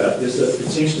reason for that is that it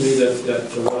seems to me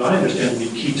that what I understand to be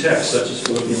key texts, such as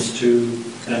Philippians 2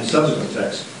 and subsequent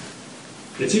texts,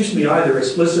 it seems to me either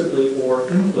explicitly or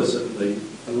implicitly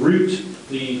root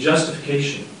the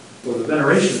justification or the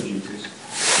veneration of Jesus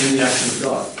in the action of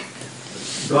God.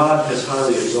 God has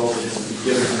highly exalted him and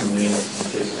given him a name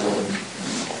and capability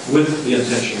with the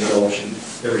intention that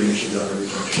every knee should bow, every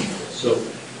tongue should confess. So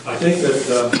I think that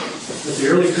the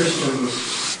early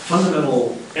Christians'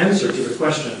 fundamental answer to the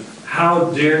question,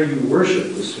 how dare you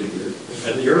worship this figure,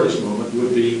 at the earliest moment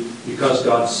would be because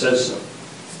God says so,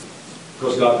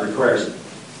 because God requires it.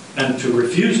 And to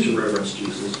refuse to reverence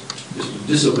Jesus is to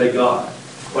disobey God,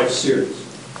 quite serious.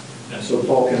 And so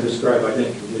Paul can describe, I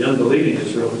think, the unbelieving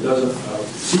Israel who doesn't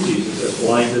see Jesus as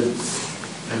blinded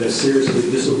and as seriously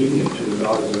disobedient to the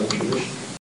God of their own tradition.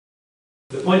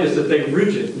 The point is that they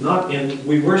root it not in,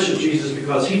 we worship Jesus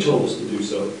because he told us to do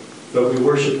so, but we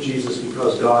worship Jesus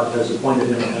because God has appointed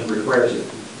him and requires it.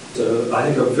 So I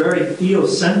think a very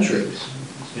theocentric,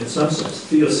 in some sense,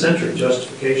 theocentric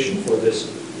justification for this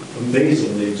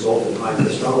amazingly exalted high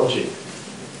Christology.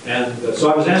 And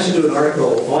so I was asked to do an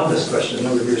article on this question a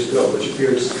number of years ago, which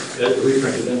appears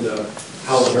reprinted in the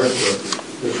How on Earth book,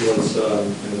 which was,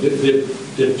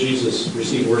 did Jesus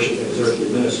receive worship in his earthly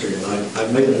ministry? And I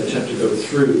made an attempt to go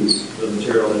through the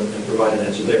material and provide an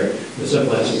answer there. The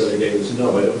simple answer that I gave was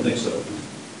no, I don't think so.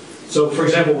 So, for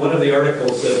example, one of the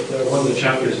articles one of the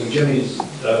chapters in Jimmy's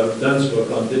Dunn's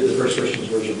book on Did the First Christians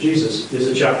Worship Jesus is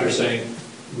a chapter saying,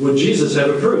 would Jesus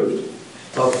have approved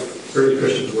of early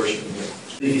Christians worshiping him?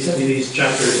 He sent me these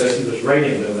chapters as he was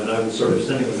writing them, and I was sort of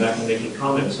sending them back and making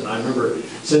comments. And I remember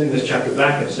sending this chapter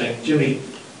back and saying, Jimmy,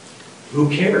 who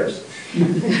cares? I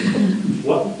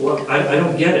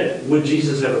don't get it. Would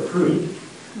Jesus have approved?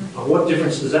 What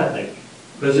difference does that make?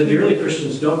 Because the early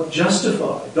Christians don't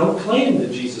claim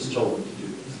that Jesus told them to do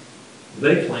this.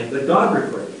 They claim that God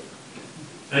required it.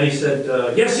 And he said,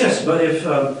 yes, but if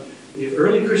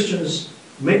early Christians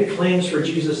make claims for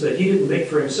Jesus that he didn't make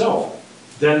for himself,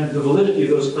 then the validity of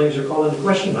those claims are called into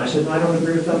question. I said, I don't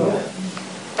agree with that at all.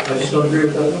 I just don't agree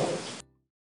with that at all.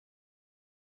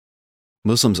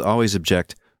 Muslims always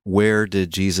object, where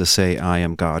did Jesus say, I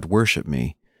am God, worship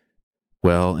me?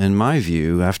 Well, in my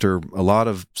view, after a lot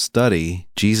of study,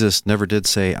 Jesus never did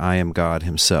say, I am God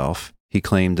himself. He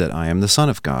claimed that I am the Son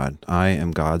of God. I am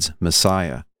God's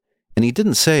Messiah. And he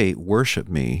didn't say, worship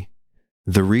me.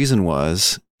 The reason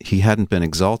was he hadn't been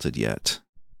exalted yet.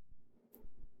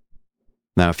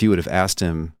 Now, if you would have asked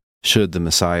him, should the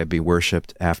Messiah be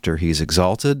worshipped after he's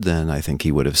exalted, then I think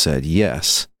he would have said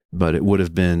yes. But it would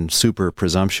have been super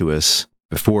presumptuous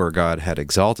before God had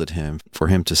exalted him for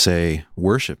him to say,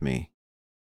 worship me.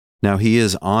 Now, he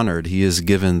is honored. He is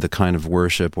given the kind of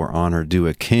worship or honor due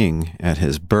a king at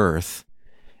his birth,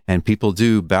 and people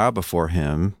do bow before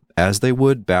him as they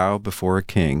would bow before a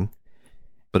king.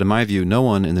 But in my view, no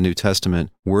one in the New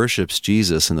Testament worships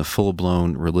Jesus in the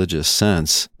full-blown religious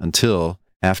sense until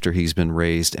after he's been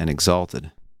raised and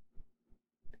exalted.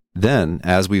 Then,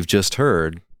 as we've just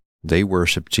heard, they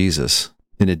worship Jesus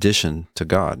in addition to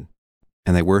God,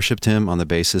 and they worshiped him on the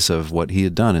basis of what he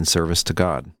had done in service to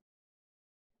God.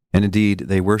 And indeed,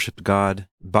 they worshiped God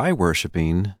by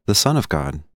worshiping the Son of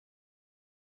God.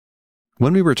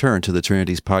 When we return to the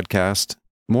Trinities podcast,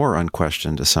 more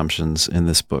unquestioned assumptions in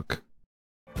this book.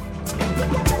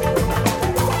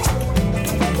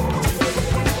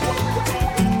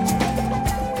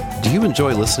 Do you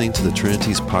enjoy listening to the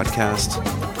Trinities podcast?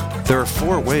 There are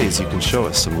 4 ways you can show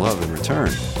us some love in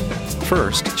return.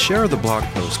 First, share the blog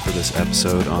post for this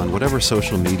episode on whatever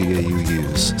social media you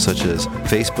use, such as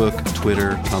Facebook,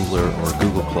 Twitter, Tumblr, or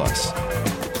Google+.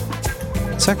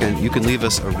 Second, you can leave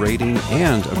us a rating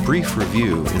and a brief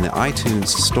review in the iTunes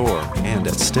Store and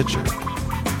at Stitcher.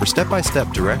 For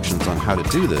step-by-step directions on how to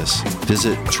do this,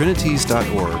 visit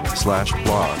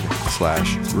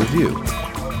trinities.org/blog/review.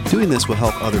 Doing this will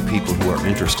help other people who are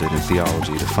interested in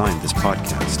theology to find this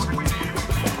podcast.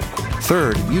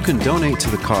 Third, you can donate to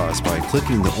the cause by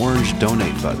clicking the orange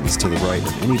donate buttons to the right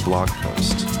of any blog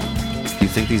post. Do you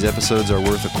think these episodes are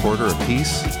worth $0.25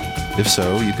 apiece? If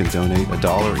so, you can donate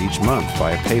 $1 each month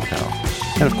via PayPal.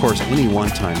 And of course, any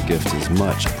one-time gift is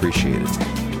much appreciated.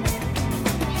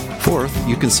 Fourth,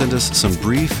 you can send us some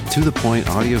brief, to-the-point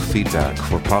audio feedback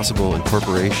for possible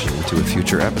incorporation into a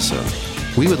future episode.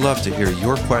 We would love to hear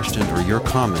your question or your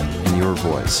comment in your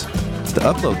voice. The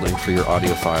upload link for your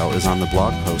audio file is on the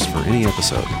blog post for any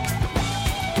episode.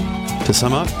 To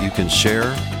sum up, you can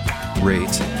share,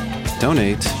 rate,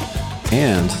 donate,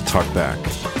 and talk back.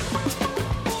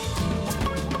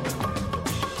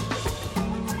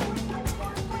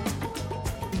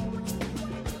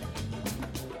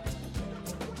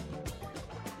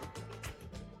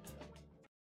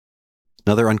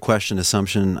 Another unquestioned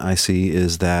assumption I see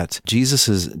is that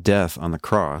Jesus' death on the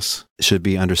cross should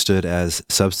be understood as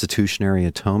substitutionary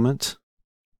atonement.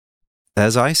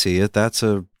 As I see it, that's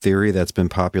a theory that's been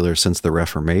popular since the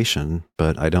Reformation,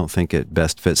 but I don't think it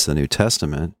best fits the New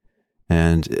Testament.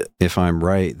 And if I'm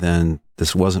right, then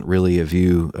this wasn't really a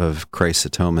view of Christ's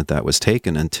atonement that was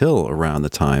taken until around the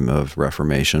time of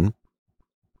Reformation.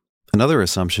 Another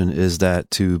assumption is that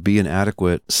to be an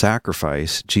adequate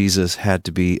sacrifice, Jesus had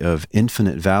to be of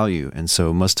infinite value and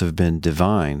so must have been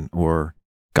divine or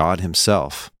God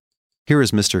himself. Here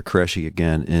is Mr. Qureshi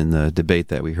again in the debate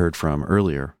that we heard from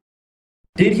earlier.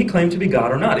 Did he claim to be God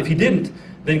or not? If he didn't,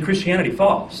 then Christianity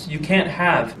falls. You can't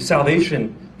have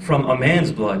salvation from a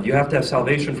man's blood. You have to have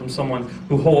salvation from someone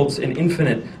who holds an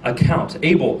infinite account,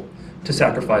 able to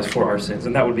sacrifice for our sins,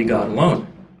 and that would be God alone.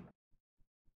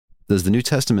 Does the New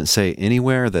Testament say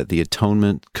anywhere that the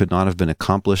atonement could not have been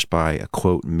accomplished by a,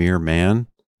 quote, mere man?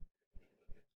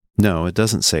 No, it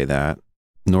doesn't say that,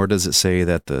 nor does it say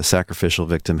that the sacrificial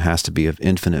victim has to be of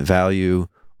infinite value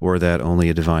or that only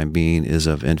a divine being is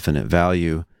of infinite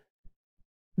value.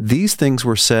 These things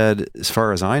were said, as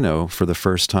far as I know, for the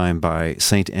first time by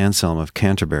St. Anselm of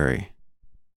Canterbury.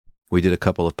 We did a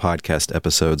couple of podcast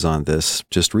episodes on this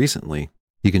just recently.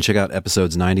 You can check out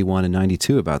episodes 91 and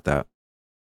 92 about that.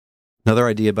 Another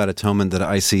idea about atonement that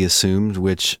I see assumed,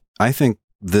 which I think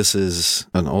this is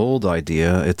an old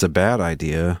idea, it's a bad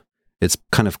idea, it's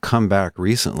kind of come back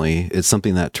recently, it's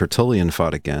something that Tertullian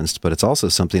fought against, but it's also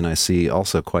something I see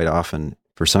also quite often,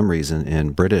 for some reason,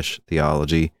 in British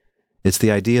theology. It's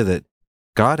the idea that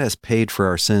God has paid for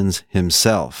our sins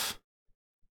himself.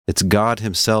 It's God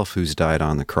himself who's died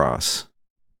on the cross.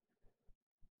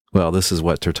 Well, this is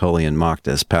what Tertullian mocked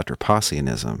as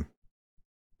patripassianism.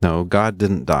 No, God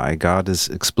didn't die. God is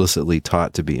explicitly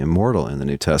taught to be immortal in the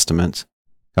New Testament.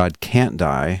 God can't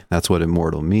die. That's what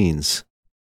immortal means.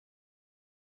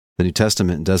 The New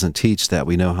Testament doesn't teach that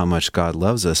we know how much God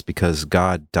loves us because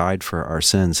God died for our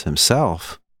sins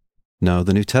himself. No,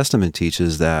 the New Testament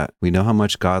teaches that we know how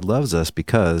much God loves us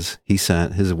because he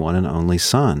sent his one and only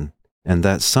Son, and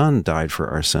that Son died for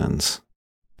our sins.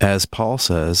 As Paul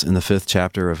says in the 5th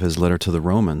chapter of his letter to the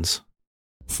Romans,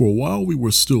 "For while we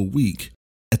were still weak,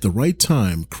 at the right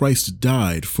time Christ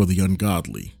died for the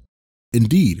ungodly.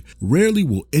 Indeed, rarely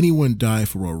will anyone die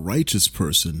for a righteous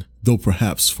person, though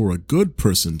perhaps for a good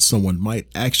person someone might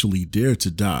actually dare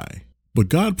to die. But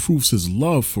God proves his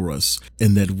love for us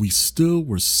in that we still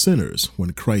were sinners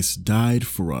when Christ died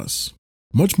for us.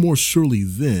 Much more surely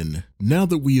then, now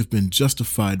that we have been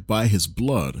justified by his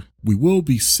blood, we will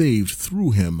be saved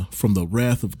through him from the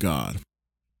wrath of God.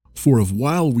 For if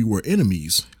while we were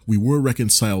enemies, we were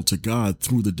reconciled to God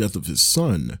through the death of his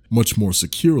Son, much more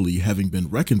securely having been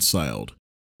reconciled,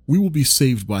 we will be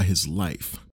saved by his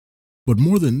life. But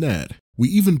more than that, we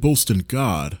even boast in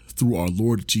God through our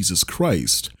Lord Jesus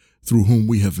Christ, through whom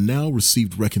we have now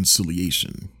received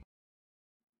reconciliation."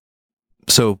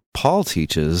 So Paul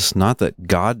teaches not that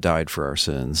God died for our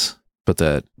sins, but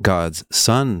that God's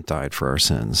Son died for our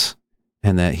sins,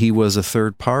 and that he was a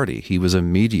third party. He was a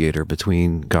mediator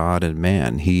between God and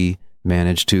man. He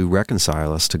managed to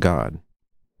reconcile us to God.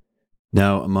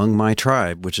 Now, among my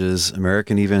tribe, which is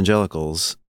American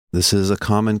evangelicals, this is a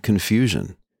common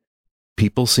confusion.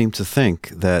 People seem to think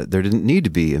that there didn't need to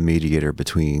be a mediator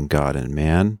between God and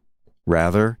man.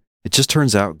 Rather, it just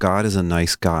turns out God is a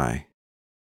nice guy.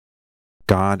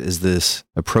 God is this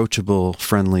approachable,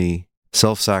 friendly,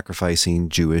 self-sacrificing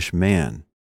Jewish man.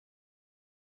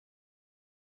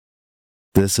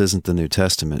 This isn't the New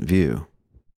Testament view.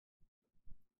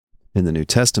 In the New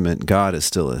Testament, God is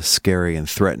still a scary and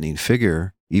threatening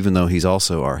figure, even though he's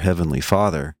also our Heavenly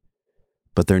Father.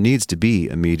 But there needs to be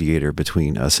a mediator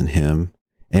between us and him,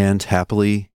 and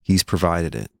happily, he's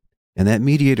provided it. And that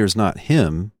mediator is not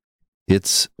him,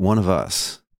 it's one of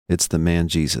us. It's the man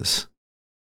Jesus.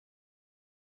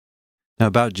 Now,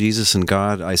 about Jesus and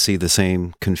God, I see the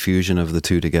same confusion of the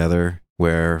two together,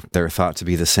 where they're thought to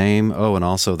be the same, and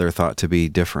also they're thought to be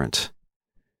different.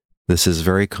 This is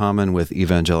very common with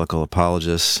evangelical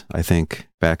apologists. I think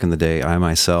back in the day, I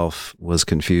myself was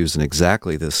confused in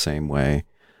exactly this same way.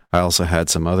 I also had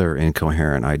some other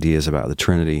incoherent ideas about the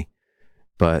Trinity.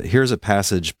 But here's a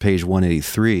passage, page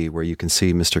 183, where you can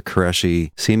see Mr.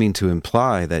 Qureshi seeming to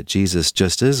imply that Jesus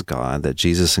just is God, that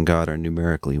Jesus and God are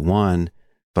numerically one,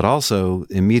 but also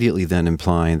immediately then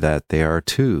implying that they are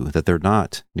two, that they're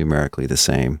not numerically the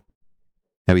same.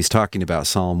 Now he's talking about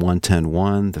Psalm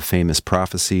 110:1, the famous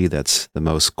prophecy that's the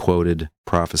most quoted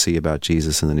prophecy about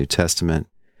Jesus in the New Testament.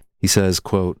 He says,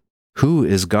 quote, "Who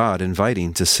is God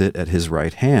inviting to sit at his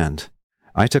right hand?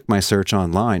 I took my search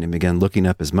online and began looking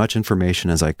up as much information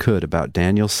as I could about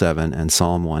Daniel 7 and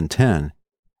Psalm 110.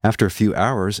 After a few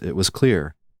hours, it was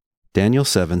clear. Daniel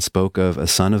 7 spoke of a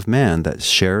Son of Man that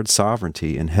shared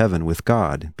sovereignty in heaven with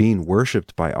God, being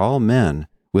worshipped by all men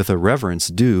with a reverence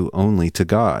due only to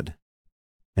God.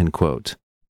 End quote.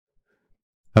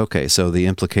 Okay, so the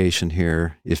implication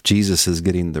here, if Jesus is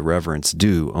getting the reverence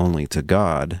due only to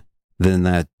God, then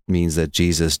that means that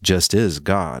Jesus just is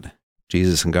God.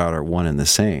 Jesus and God are one and the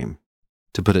same.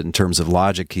 To put it in terms of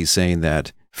logic, he's saying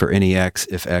that for any X,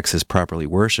 if X is properly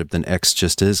worshipped, then X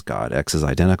just is God. X is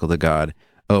identical to God.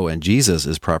 Oh, and Jesus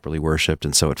is properly worshipped,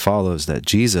 and so it follows that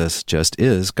Jesus just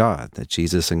is God, that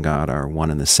Jesus and God are one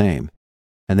and the same.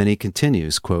 And then he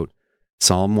continues, quote,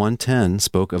 Psalm 110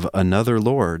 spoke of another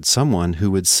Lord, someone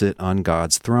who would sit on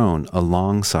God's throne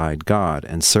alongside God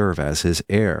and serve as his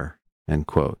heir, end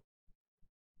quote.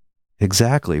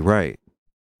 Exactly right.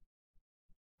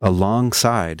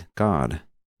 Alongside God.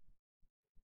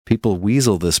 People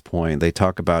weasel this point. They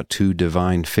talk about two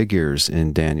divine figures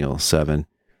in Daniel 7.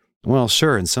 Well,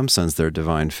 sure, in some sense they're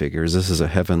divine figures. This is a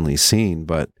heavenly scene,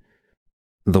 but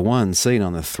the one sitting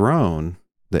on the throne,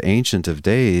 the Ancient of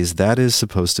Days, that is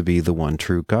supposed to be the one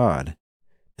true God.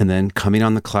 And then coming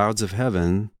on the clouds of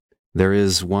heaven, there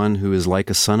is one who is like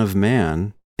a son of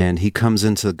man, and he comes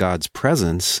into God's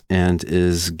presence and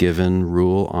is given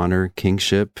rule, honor,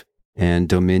 kingship, and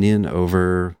dominion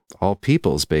over all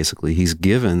peoples, basically. He's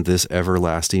given this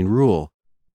everlasting rule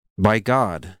by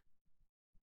God.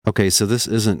 Okay, so this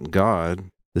isn't God.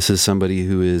 This is somebody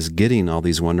who is getting all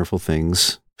these wonderful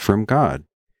things from God.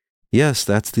 Yes,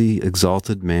 that's the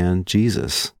exalted man,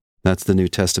 Jesus. That's the New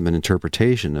Testament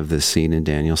interpretation of this scene in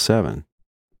Daniel 7.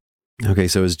 Okay,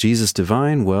 so is Jesus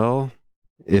divine? Well,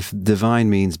 if divine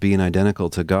means being identical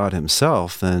to God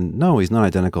himself, then no, he's not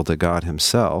identical to God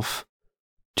himself.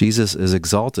 Jesus is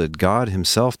exalted. God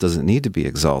himself doesn't need to be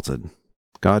exalted.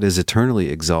 God is eternally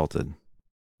exalted.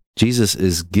 Jesus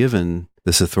is given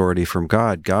this authority from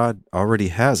God. God already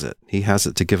has it. He has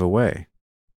it to give away.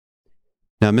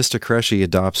 Now, Mr. Qureshi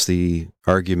adopts the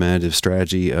argumentative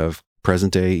strategy of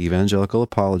present-day evangelical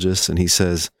apologists, and he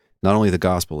says not only the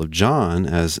Gospel of John,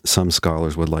 as some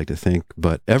scholars would like to think,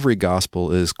 but every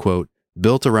gospel is, quote,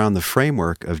 built around the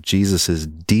framework of Jesus'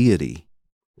 deity,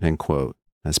 end quote.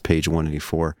 That's page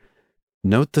 184.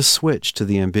 Note the switch to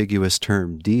the ambiguous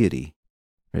term deity.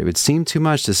 It would seem too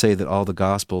much to say that all the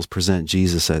Gospels present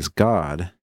Jesus as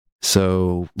God.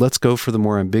 So let's go for the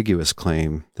more ambiguous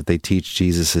claim that they teach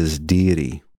Jesus'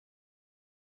 deity.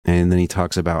 And then he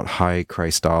talks about high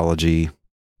Christology.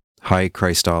 High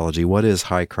Christology. What is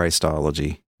high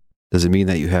Christology? Does it mean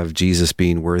that you have Jesus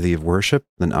being worthy of worship?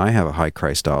 Then I have a high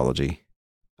Christology.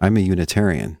 I'm a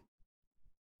Unitarian.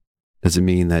 Does it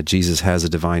mean that Jesus has a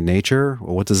divine nature?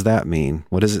 Well, what does that mean?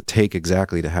 What does it take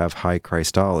exactly to have high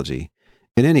Christology?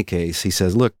 In any case, he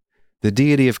says, look, the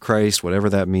deity of Christ, whatever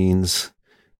that means,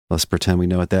 let's pretend we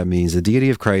know what that means. The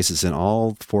deity of Christ is in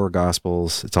all four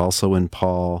Gospels. It's also in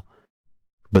Paul.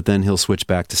 But then he'll switch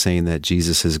back to saying that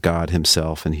Jesus is God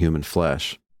himself in human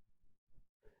flesh.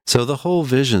 So the whole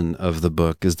vision of the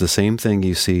book is the same thing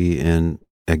you see in,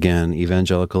 again,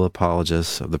 evangelical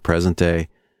apologists of the present day.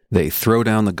 They throw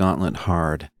down the gauntlet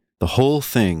hard. The whole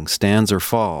thing stands or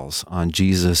falls on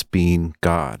Jesus being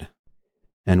God.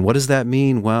 And what does that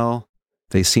mean? Well,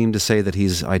 they seem to say that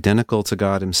he's identical to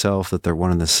God himself, that they're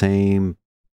one and the same,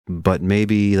 but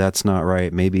maybe that's not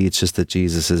right. Maybe it's just that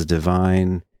Jesus is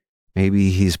divine. Maybe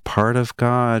he's part of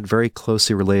God, very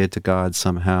closely related to God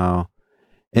somehow.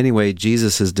 Anyway,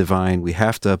 Jesus is divine. We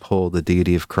have to uphold the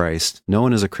deity of Christ. No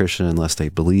one is a Christian unless they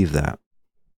believe that.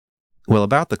 Well,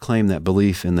 about the claim that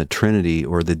belief in the Trinity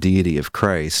or the deity of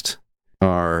Christ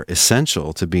are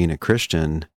essential to being a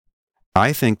Christian,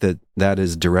 I think that that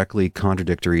is directly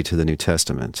contradictory to the New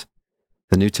Testament.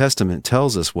 The New Testament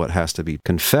tells us what has to be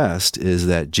confessed is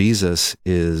that Jesus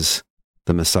is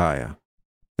the Messiah,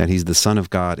 that he's the Son of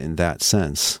God in that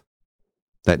sense,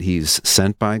 that he's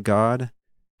sent by God,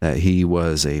 that he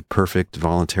was a perfect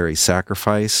voluntary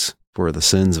sacrifice for the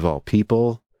sins of all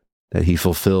people, that he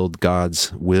fulfilled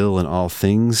God's will in all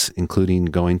things, including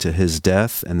going to his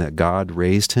death, and that God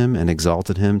raised him and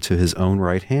exalted him to his own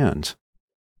right hand.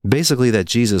 Basically, that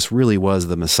Jesus really was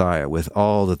the Messiah with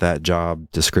all that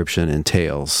job description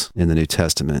entails in the New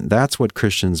Testament. That's what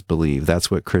Christians believe.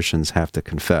 That's what Christians have to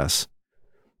confess.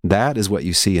 That is what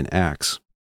you see in Acts.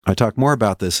 I talk more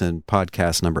about this in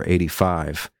podcast number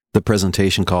 85, the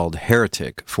presentation called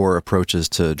Heretic: 4 Approaches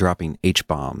to Dropping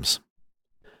H-Bombs.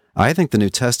 I think the New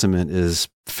Testament is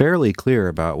fairly clear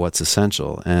about what's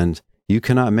essential, and you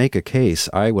cannot make a case,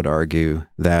 I would argue,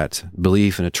 that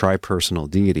belief in a tripersonal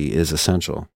deity is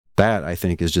essential. That, I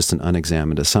think, is just an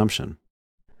unexamined assumption.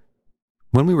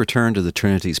 When we return to the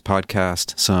Trinities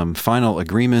podcast, some final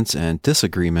agreements and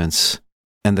disagreements,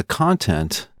 and the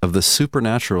content of the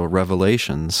supernatural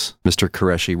revelations Mr.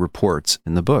 Qureshi reports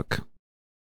in the book.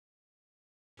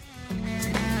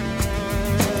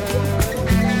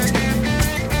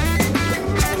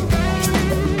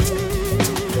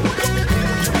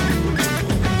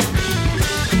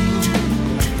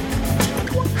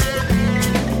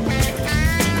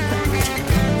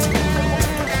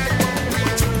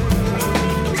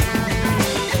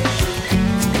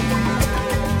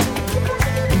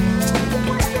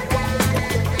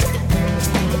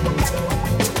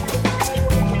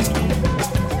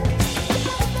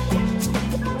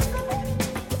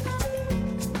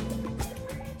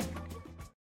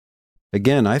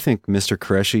 Again, I think Mr.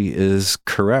 Qureshi is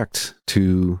correct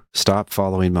to stop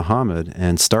following Muhammad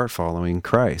and start following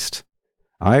Christ.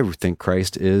 I think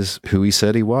Christ is who he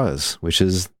said he was, which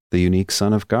is the unique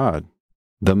Son of God,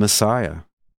 the Messiah,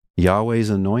 Yahweh's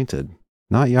anointed.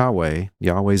 Not Yahweh,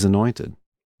 Yahweh's anointed.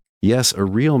 Yes, a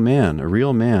real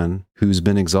man who's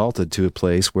been exalted to a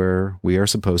place where we are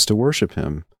supposed to worship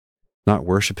him. Not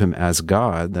worship him as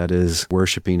God, that is,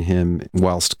 worshiping him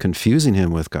whilst confusing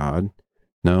him with God.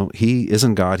 No, he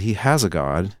isn't God. He has a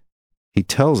God. He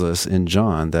tells us in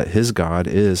John that his God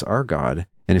is our God.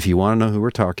 And if you want to know who we're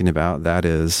talking about, that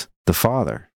is the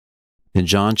Father. In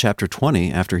John chapter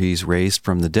 20, after he's raised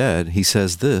from the dead, he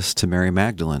says this to Mary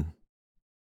Magdalene.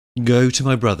 Go to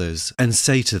my brothers and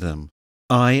say to them,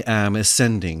 I am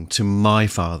ascending to my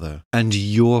Father and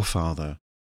your Father,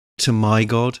 to my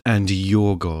God and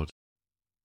your God.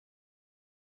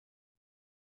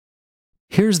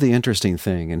 Here's the interesting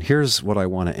thing, and here's what I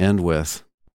want to end with.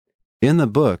 In the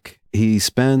book, he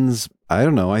spends,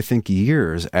 I think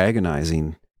years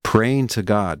agonizing, praying to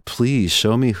God, please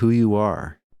show me who you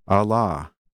are.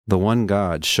 Allah, the one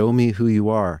God, show me who you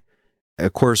are.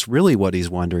 Of course, really what he's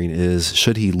wondering is,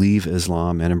 should he leave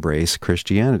Islam and embrace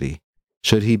Christianity?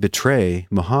 Should he betray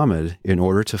Muhammad in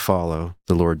order to follow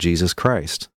the Lord Jesus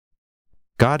Christ?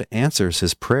 God answers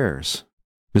his prayers.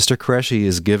 Mr. Qureshi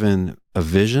is given a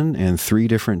vision and 3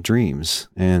 different dreams,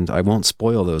 and I won't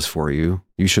spoil those for you.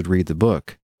 You should read the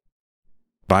book.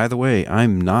 By the way,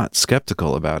 I'm not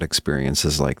skeptical about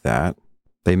experiences like that.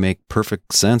 They make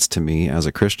perfect sense to me as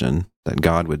a Christian that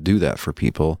God would do that for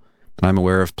people. And I'm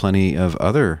aware of plenty of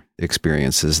other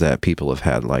experiences that people have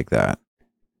had like that.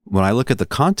 When I look at the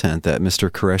content that Mr.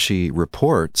 Qureshi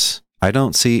reports, I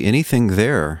don't see anything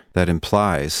there that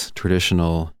implies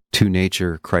traditional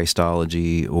two-nature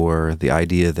Christology or the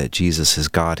idea that Jesus is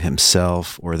God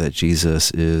himself or that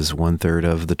Jesus is 1/3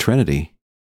 of the Trinity.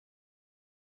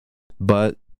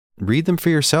 But read them for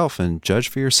yourself and judge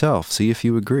for yourself. See if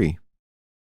you agree.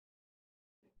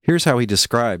 Here's how he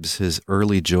describes his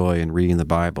early joy in reading the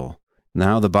Bible.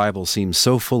 Now the Bible seems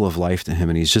so full of life to him,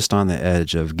 and he's just on the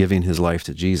edge of giving his life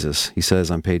to Jesus. He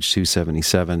says on page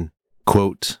 277,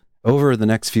 quote, over the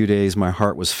next few days, my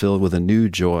heart was filled with a new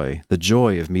joy, the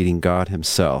joy of meeting God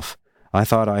himself. I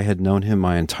thought I had known him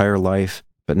my entire life,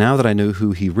 but now that I knew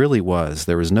who he really was,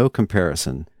 there was no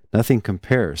comparison. Nothing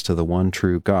compares to the one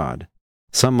true God.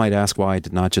 Some might ask why I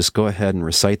did not just go ahead and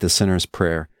recite the sinner's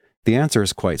prayer. The answer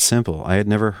is quite simple. I had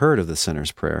never heard of the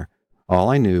sinner's prayer. All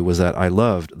I knew was that I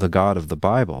loved the God of the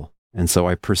Bible, and so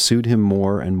I pursued him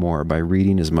more and more by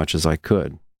reading as much as I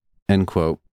could. End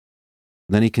quote.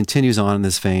 Then he continues on in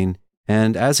this vein,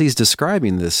 and as he's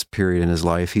describing this period in his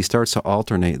life, he starts to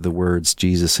alternate the words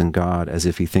Jesus and God as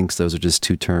if he thinks those are just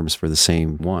 2 terms for the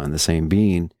same one, the same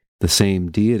being, the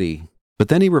same deity. But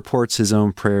then he reports his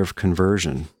own prayer of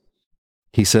conversion.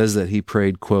 He says that he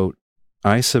prayed, quote,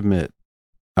 I submit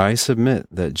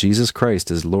that Jesus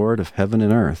Christ is Lord of heaven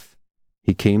and earth.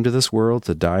 He came to this world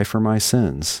to die for my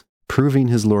sins, proving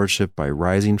his lordship by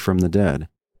rising from the dead.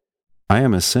 I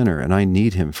am a sinner and I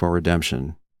need him for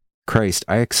redemption. Christ,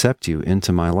 I accept you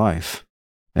into my life.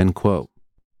 End quote.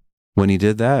 When he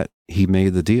did that, he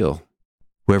made the deal.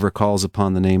 Whoever calls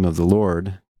upon the name of the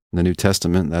Lord, in the New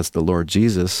Testament, that's the Lord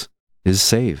Jesus, is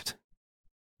saved.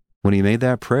 When he made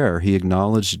that prayer, he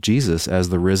acknowledged Jesus as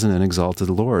the risen and exalted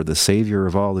Lord, the Savior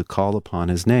of all who call upon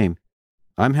his name.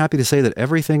 I'm happy to say that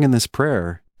everything in this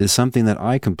prayer is something that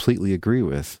I completely agree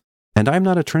with. And I'm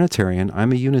not a Trinitarian,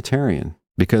 I'm a Unitarian,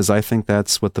 because I think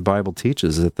that's what the Bible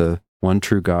teaches, that the one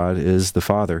true God is the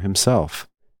Father himself.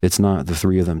 It's not the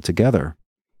 3 of them together.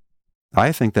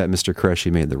 I think that Mr.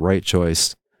 Qureshi made the right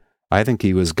choice. I think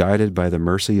he was guided by the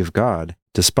mercy of God,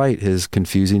 despite his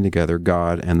confusing together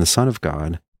God and the Son of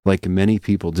God, like many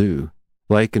people do,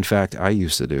 like, in fact, I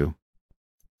used to do.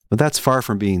 But that's far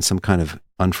from being some kind of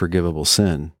unforgivable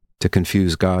sin, to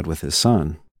confuse God with his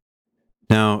Son.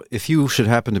 Now, if you should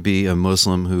happen to be a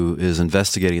Muslim who is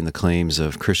investigating the claims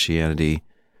of Christianity,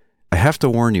 I have to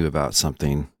warn you about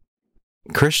something.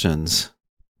 Christians,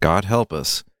 God help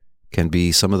us, can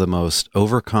be some of the most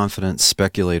overconfident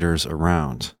speculators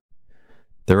around.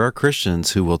 There are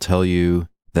Christians who will tell you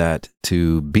that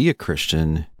to be a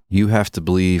Christian, you have to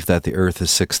believe that the earth is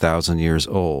 6,000 years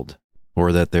old,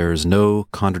 or that there is no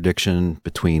contradiction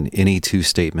between any two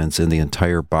statements in the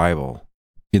entire Bible,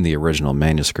 in the original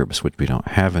manuscripts, which we don't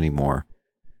have anymore.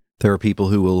 There are people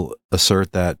who will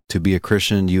assert that to be a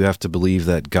Christian, you have to believe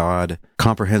that God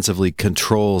comprehensively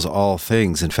controls all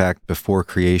things. In fact, before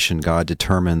creation, God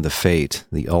determined the fate,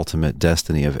 the ultimate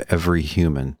destiny of every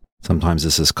human. Sometimes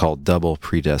this is called double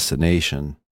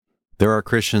predestination. There are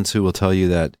Christians who will tell you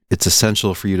that it's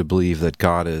essential for you to believe that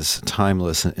God is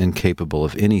timeless and incapable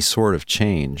of any sort of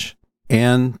change.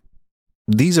 And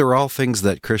these are all things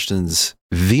that Christians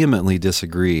vehemently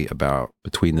disagree about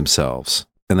between themselves.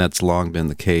 And that's long been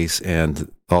the case, and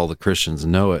all the Christians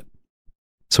know it.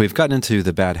 So we've gotten into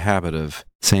the bad habit of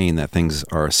saying that things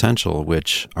are essential,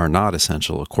 which are not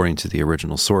essential according to the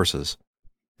original sources.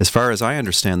 As far as I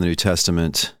understand the New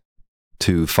Testament,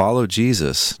 to follow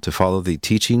Jesus, to follow the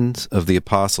teachings of the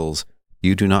apostles,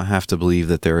 you do not have to believe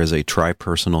that there is a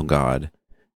tripersonal God.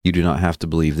 You do not have to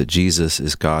believe that Jesus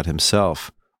is God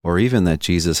himself, or even that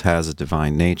Jesus has a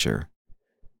divine nature.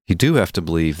 You do have to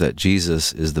believe that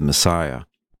Jesus is the Messiah.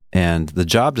 And the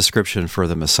job description for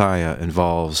the Messiah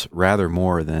involves rather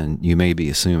more than you may be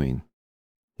assuming.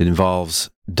 It involves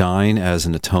dying as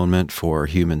an atonement for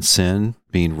human sin,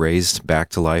 being raised back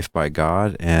to life by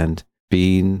God, and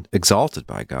being exalted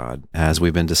by God, as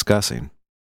we've been discussing.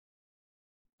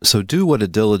 So do what a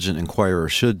diligent inquirer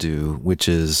should do, which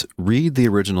is read the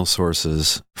original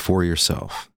sources for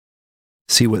yourself.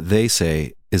 See what they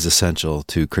say is essential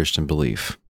to Christian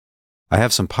belief. I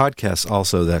have some podcasts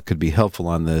also that could be helpful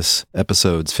on this.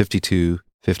 Episodes 52,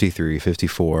 53,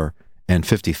 54, and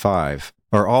 55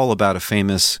 are all about a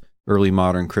famous early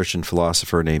modern Christian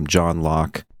philosopher named John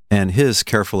Locke and his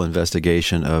careful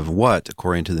investigation of what,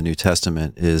 according to the New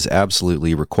Testament, is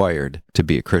absolutely required to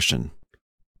be a Christian.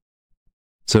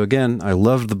 So again, I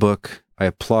love the book. I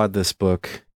applaud this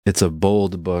book. It's a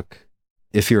bold book.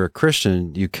 If you're a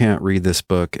Christian, you can't read this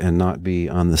book and not be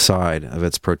on the side of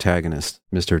its protagonist,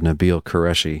 Mr. Nabeel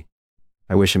Qureshi.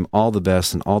 I wish him all the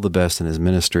best and all the best in his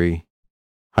ministry.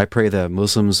 I pray that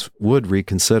Muslims would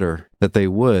reconsider, that they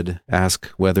would ask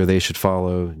whether they should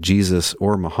follow Jesus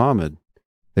or Muhammad.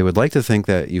 They would like to think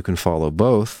that you can follow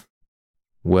both.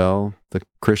 Well, the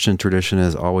Christian tradition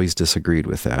has always disagreed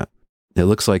with that. It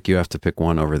looks like you have to pick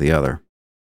one over the other.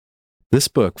 This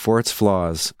book, for its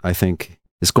flaws, I think,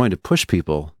 is going to push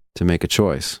people to make a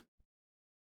choice.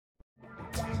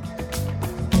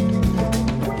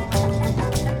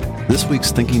 This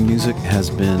week's Thinking Music has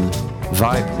been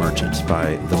Vibe Merchant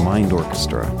by the Mind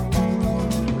Orchestra.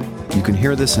 You can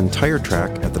hear this entire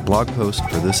track at the blog post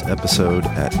for this episode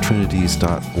at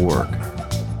trinities.org.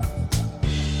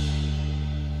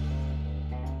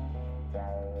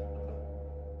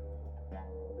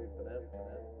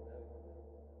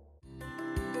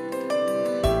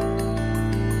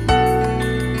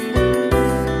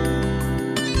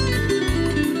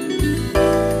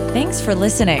 Thanks for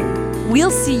listening. We'll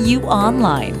see you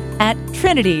online at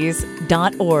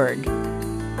trinities.org.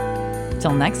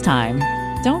 Till next time,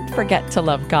 don't forget to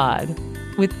love God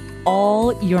with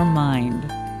all your mind.